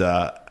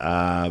Loser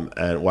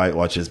and Weight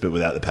Watchers, but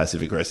without the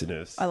passive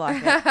aggressiveness. I like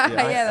it. Yeah, and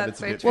that's it's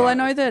a so bit true. Well, I fun.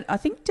 know that I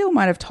think Dill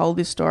might have told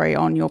this story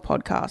on your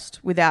podcast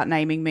without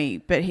naming me,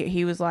 but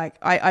he was like,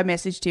 I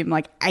messaged him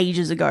like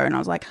ages ago and I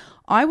was like,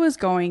 I was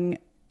on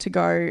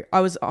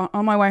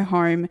my way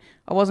home.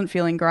 I wasn't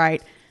feeling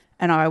great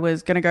and I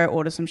was going to go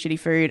order some shitty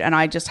food and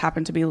I just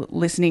happened to be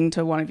listening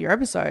to one of your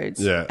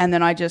episodes. Yeah. And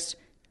then I just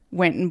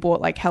went and bought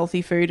like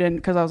healthy food and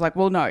because I was like,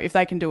 well, no, if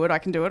they can do it, I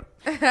can do it.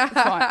 It's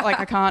fine. Like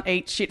I can't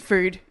eat shit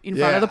food in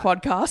front of the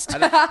podcast.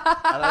 And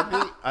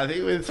I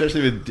think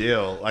especially with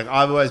Dill, like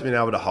I've always been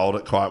able to hold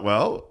it quite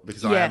well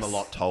because I am a Yes.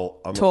 lot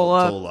taller.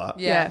 Taller.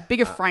 Yeah. Yeah.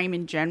 Bigger frame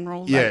in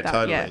general. Yeah, like that.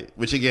 totally. Yeah.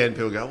 Which again,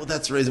 people go, well,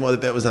 that's the reason why the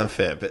bet was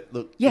unfair. But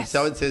look, Yes. if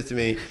someone says to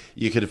me,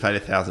 you could have paid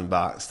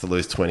 $1,000 to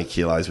lose 20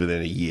 kilos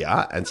within a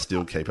year and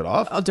still keep it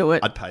off, I'll do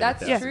it. I'd pay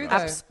That's $1,000. true,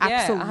 though.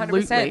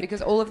 Absolutely. 100%.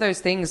 Because all of those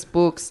things,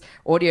 books,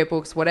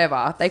 audiobooks,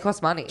 whatever, they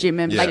cost money. Gym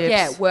memberships. Like,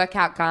 yeah,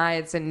 workout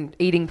guides and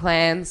eating plans.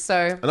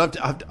 So, And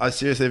I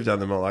seriously have done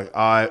them all. Like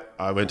I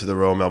went to the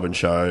Royal Melbourne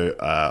show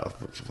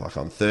like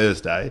on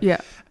Thursday. Yeah.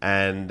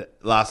 And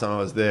last time I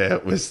was there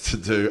was to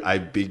do a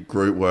big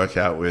group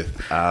workout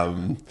with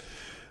I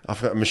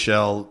forgot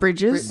Michelle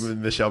Bridges? With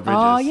Michelle Bridges.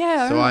 Oh,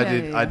 yeah, So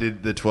yeah. I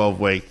did the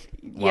 12-week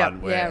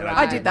one where Yeah, and right.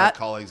 I did that. My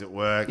colleagues at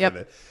work.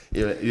 Yep.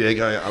 And you're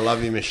going, I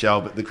love you,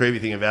 Michelle. But the creepy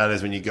thing about it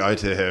is when you go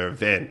to her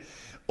event,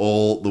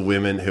 all the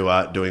women who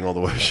are doing all the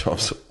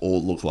workshops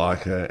all look like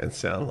her and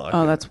sound like her.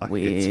 Oh, that's Like,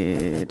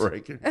 weird. It's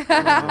freaking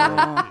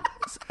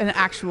An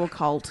actual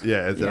cult.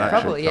 yeah, it's an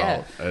actual Probably,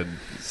 cult. yeah. And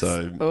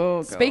so Oh,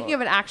 God. speaking of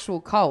an actual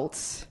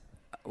cult,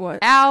 What?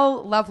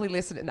 our lovely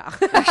listener. No.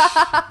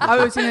 I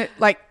was in it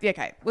like,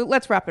 okay, well,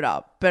 let's wrap it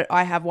up. But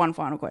I have one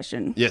final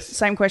question. Yes.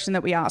 Same question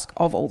that we ask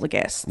of all the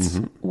guests.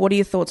 What are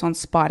your thoughts on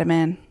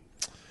Spider-Man?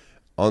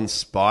 on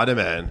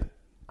Spider-Man,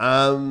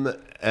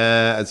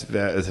 it's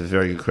a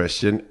very good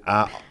question.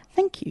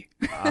 Thank you.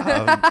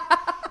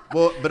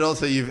 Well, but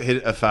also you've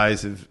hit a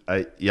phase of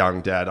a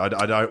young dad. I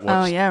don't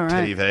watch yeah,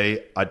 right.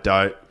 TV.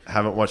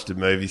 Haven't watched a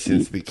movie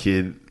since the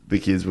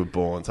kids were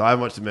born. So I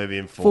haven't watched a movie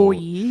in 4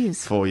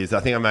 years. 4 years. I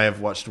think I may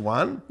have watched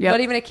one. Yep. Not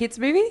even a kids'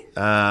 movie?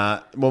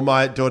 Well,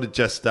 my daughter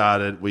just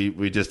started.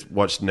 We just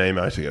watched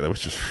Nemo together,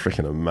 which was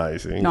freaking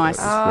amazing. Nice.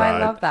 That Oh, was I great.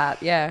 love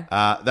that.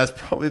 Yeah. That's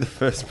probably the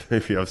first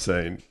movie I've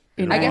seen.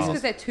 In I a guess while.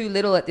 because they're too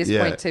little at this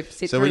point to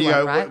sit so through when you one,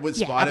 go right? with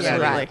Yeah,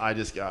 Spider-Man, absolutely. I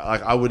just go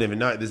like I wouldn't even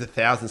know. There's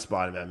 1,000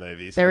 Spider-Man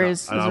movies. There and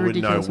is. and There's I a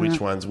wouldn't know ridiculous which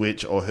amount. one's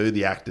which or who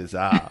the actors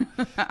are.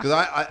 Because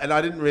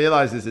I didn't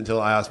realize this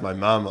until I asked my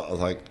mum. I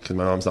was like, because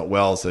my mum's not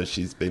well, so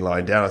she's been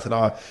lying down. I said,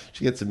 oh,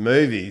 she gets some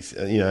movies,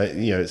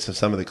 so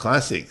some of the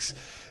classics,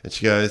 and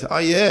she goes, oh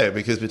yeah,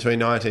 because between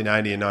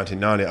 1980 and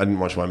 1990, I didn't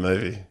watch one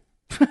movie.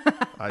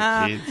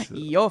 I had kids.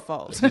 Your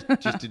fault.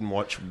 Just didn't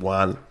watch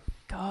one.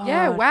 God.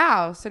 Yeah,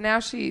 wow. So now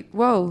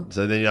whoa.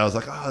 So then I was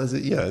like, oh,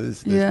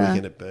 there's Yeah.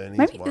 Weekend at Bernie's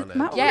Maybe one.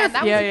 Yeah,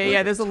 that was a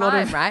good There's a lot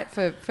time, of. right,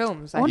 for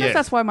films. I wonder Yeah. if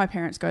that's why my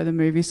parents go to the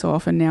movies so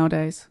often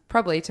nowadays,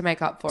 Probably to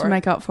make up for to it.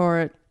 make up for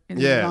it in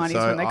the 90s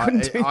so when they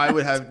couldn't do that. I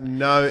would have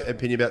no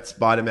opinion about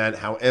Spider-Man.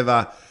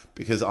 However,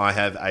 because I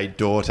have a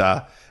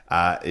daughter,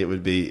 it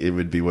would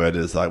be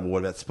worded as like, well, what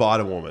about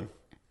Spider-Woman?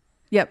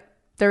 Yep,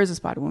 there is a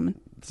Spider-Woman.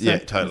 So Yeah,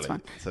 that's totally.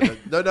 fine. So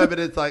no, but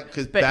it's like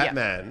because yeah.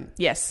 Batman.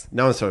 Yes.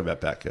 No one's talking about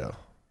Batgirl.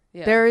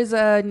 Yeah. There is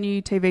a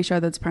new TV show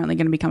that's apparently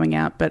going to be coming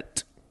out,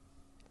 but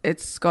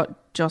it's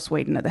got Joss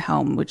Whedon at the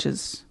helm, which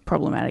is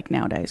problematic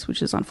nowadays,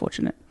 which is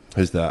unfortunate.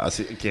 Who's that? I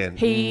see again.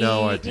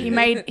 No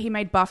idea. He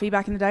made Buffy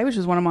back in the day, which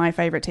was one of my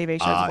favorite TV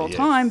shows of all yes.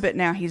 time, but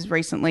now he's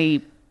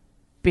recently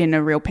been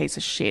a real piece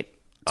of shit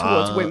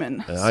towards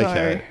women.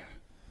 okay. So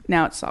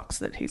now it sucks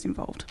that he's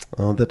involved.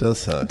 Oh, that does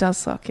suck. It does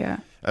suck, yeah.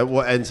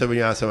 And so when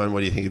you ask someone, what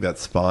do you think about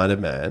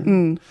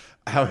Spider-Man?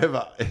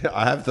 However,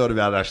 I have thought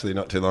about it actually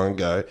not too long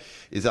ago,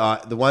 is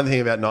the one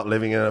thing about not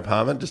living in an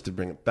apartment, just to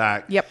bring it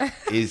back, Yep.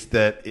 is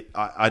that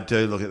I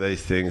do look at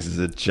these things as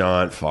a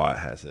giant fire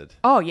hazard.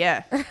 Oh,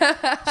 yeah.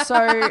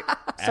 So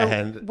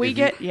And we if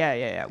get, you-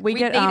 yeah. we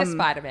get, need a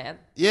Spider-Man.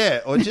 Yeah,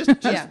 or just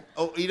Yeah.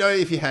 or,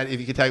 if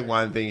you could take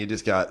one thing, you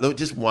just go, look,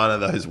 just one of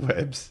those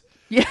webs.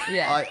 Yeah.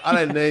 Yeah. I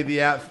don't need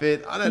the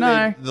outfit. I don't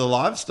No. need the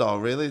lifestyle,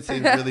 really. It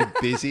seems really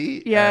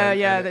busy.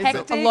 Yeah. There's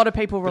Hectic. a lot of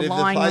people But if the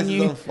relying place on is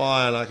you. on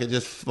fire and I could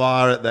just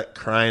fire at that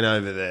crane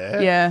over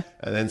there, Yeah.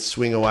 and then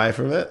swing away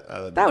from it,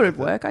 That would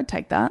work. I'd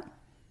take that.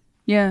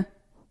 Yeah.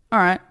 All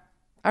right.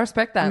 I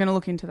respect that. I'm going to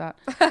look into that.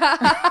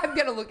 I'm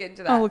going to look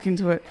into that. I'll look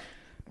into it.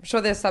 I'm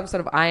sure there's some sort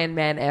of Iron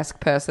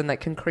Man-esque person that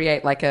can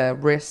create like a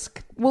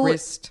wrist.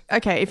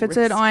 Okay, if it's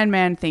an Iron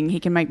Man thing, he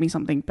can make me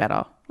something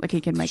better. Like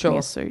he can make me Sure.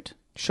 a suit.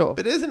 Sure.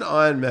 But isn't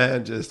Iron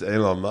Man just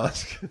Elon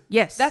Musk?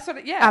 Yes. That's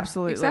what yeah.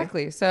 Absolutely.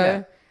 Exactly. So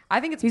Yeah. I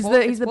think it's He's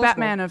it's the plausible.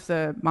 Batman of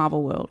the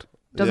Marvel world.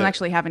 Doesn't Yeah.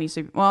 actually have any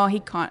super. Well, he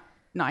can't.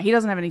 No, he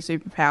doesn't have any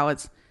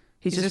superpowers.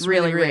 He's just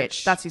really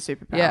rich. That's his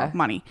superpower. Yeah.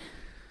 Money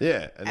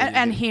Yeah,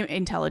 and him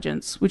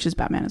intelligence, which is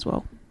Batman as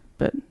well.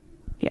 But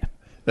yeah,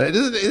 No,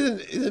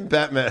 isn't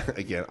Batman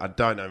again? I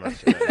don't know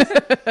much about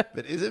this,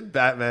 but isn't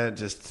Batman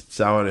just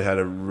someone who had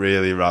a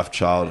really rough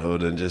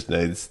childhood and just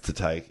needs to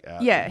take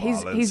out yeah.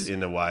 violence He's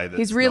in a way that's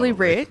he's really not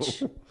illegal?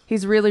 rich.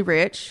 He's really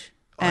rich.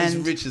 Oh, and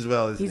he's rich as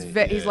well, isn't he's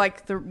he? he's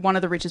like one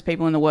of the richest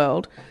people in the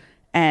world,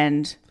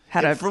 and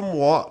had And from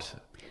what?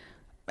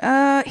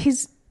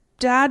 his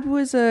dad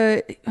was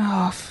a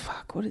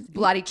what is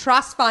bloody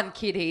trust fund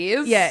kid he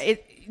is. yeah.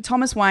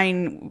 Thomas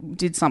Wayne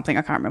did something.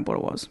 I can't remember what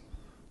it was.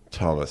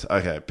 Thomas.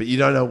 Okay, but you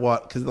don't know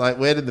what, because like,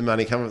 where did the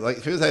money come from?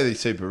 Like, people say he's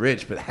super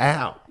rich, but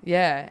how?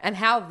 Yeah. And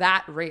how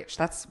that rich?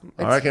 I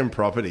reckon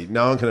property.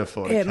 No one can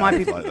afford Yeah, a it might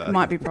be cave like that.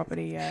 might be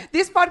property. Yeah.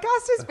 This podcast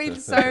has been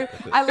so.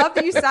 I love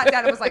that you sat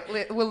down and was like,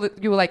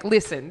 you were like,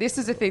 listen, this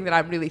is a thing that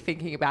I'm really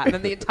thinking about, and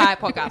then the entire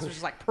podcast was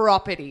just like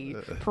property.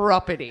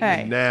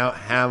 Hey. Now,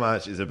 how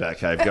much is a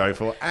Batcave going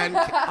for? And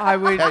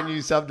can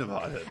you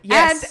subdivide it?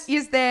 Yes. And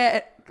is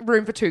there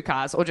room for 2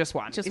 cars or just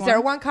one? Just is there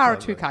a one? 1-car or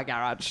 2-car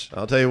garage?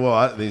 I'll tell you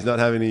what, he's not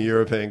having a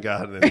European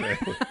garden in there.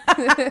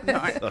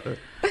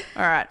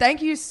 All right.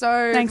 Thank you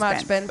so Thanks,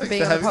 much, Ben, for Ben.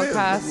 being on the having me. It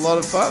was podcast. a lot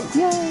of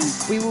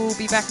fun. We will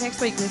be back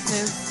next week,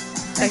 listeners.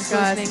 Thanks for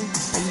guys.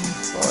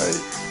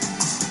 listening. Bye.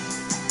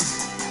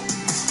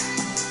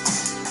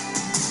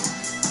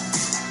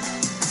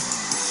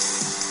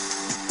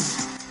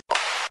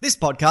 This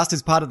podcast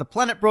is part of the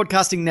Planet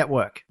Broadcasting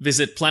Network.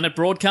 Visit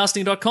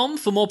planetbroadcasting.com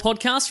for more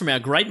podcasts from our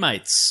great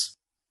mates.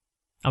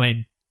 I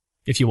mean,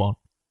 if you want.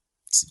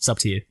 It's up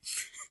to you.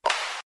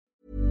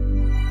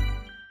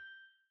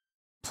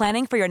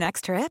 Planning for your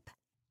next trip?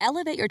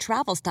 Elevate your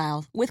travel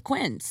style with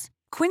Quince.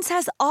 Quince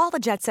has all the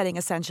jet-setting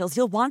essentials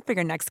you'll want for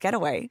your next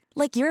getaway,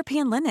 like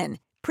European linen,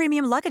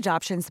 premium luggage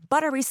options,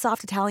 buttery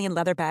soft Italian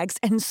leather bags,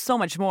 and so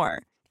much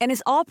more. And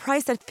is all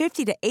priced at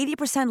 50 to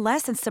 80%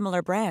 less than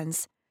similar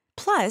brands.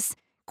 Plus,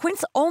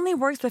 Quince only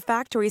works with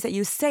factories that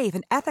use safe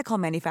and ethical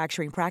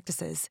manufacturing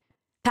practices.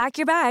 Pack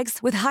your bags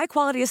with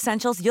high-quality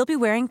essentials you'll be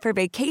wearing for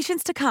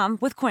vacations to come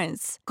with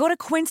Quince. Go to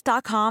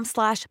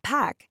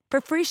quince.com/pack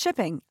for free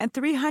shipping and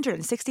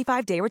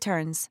 365-day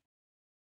returns.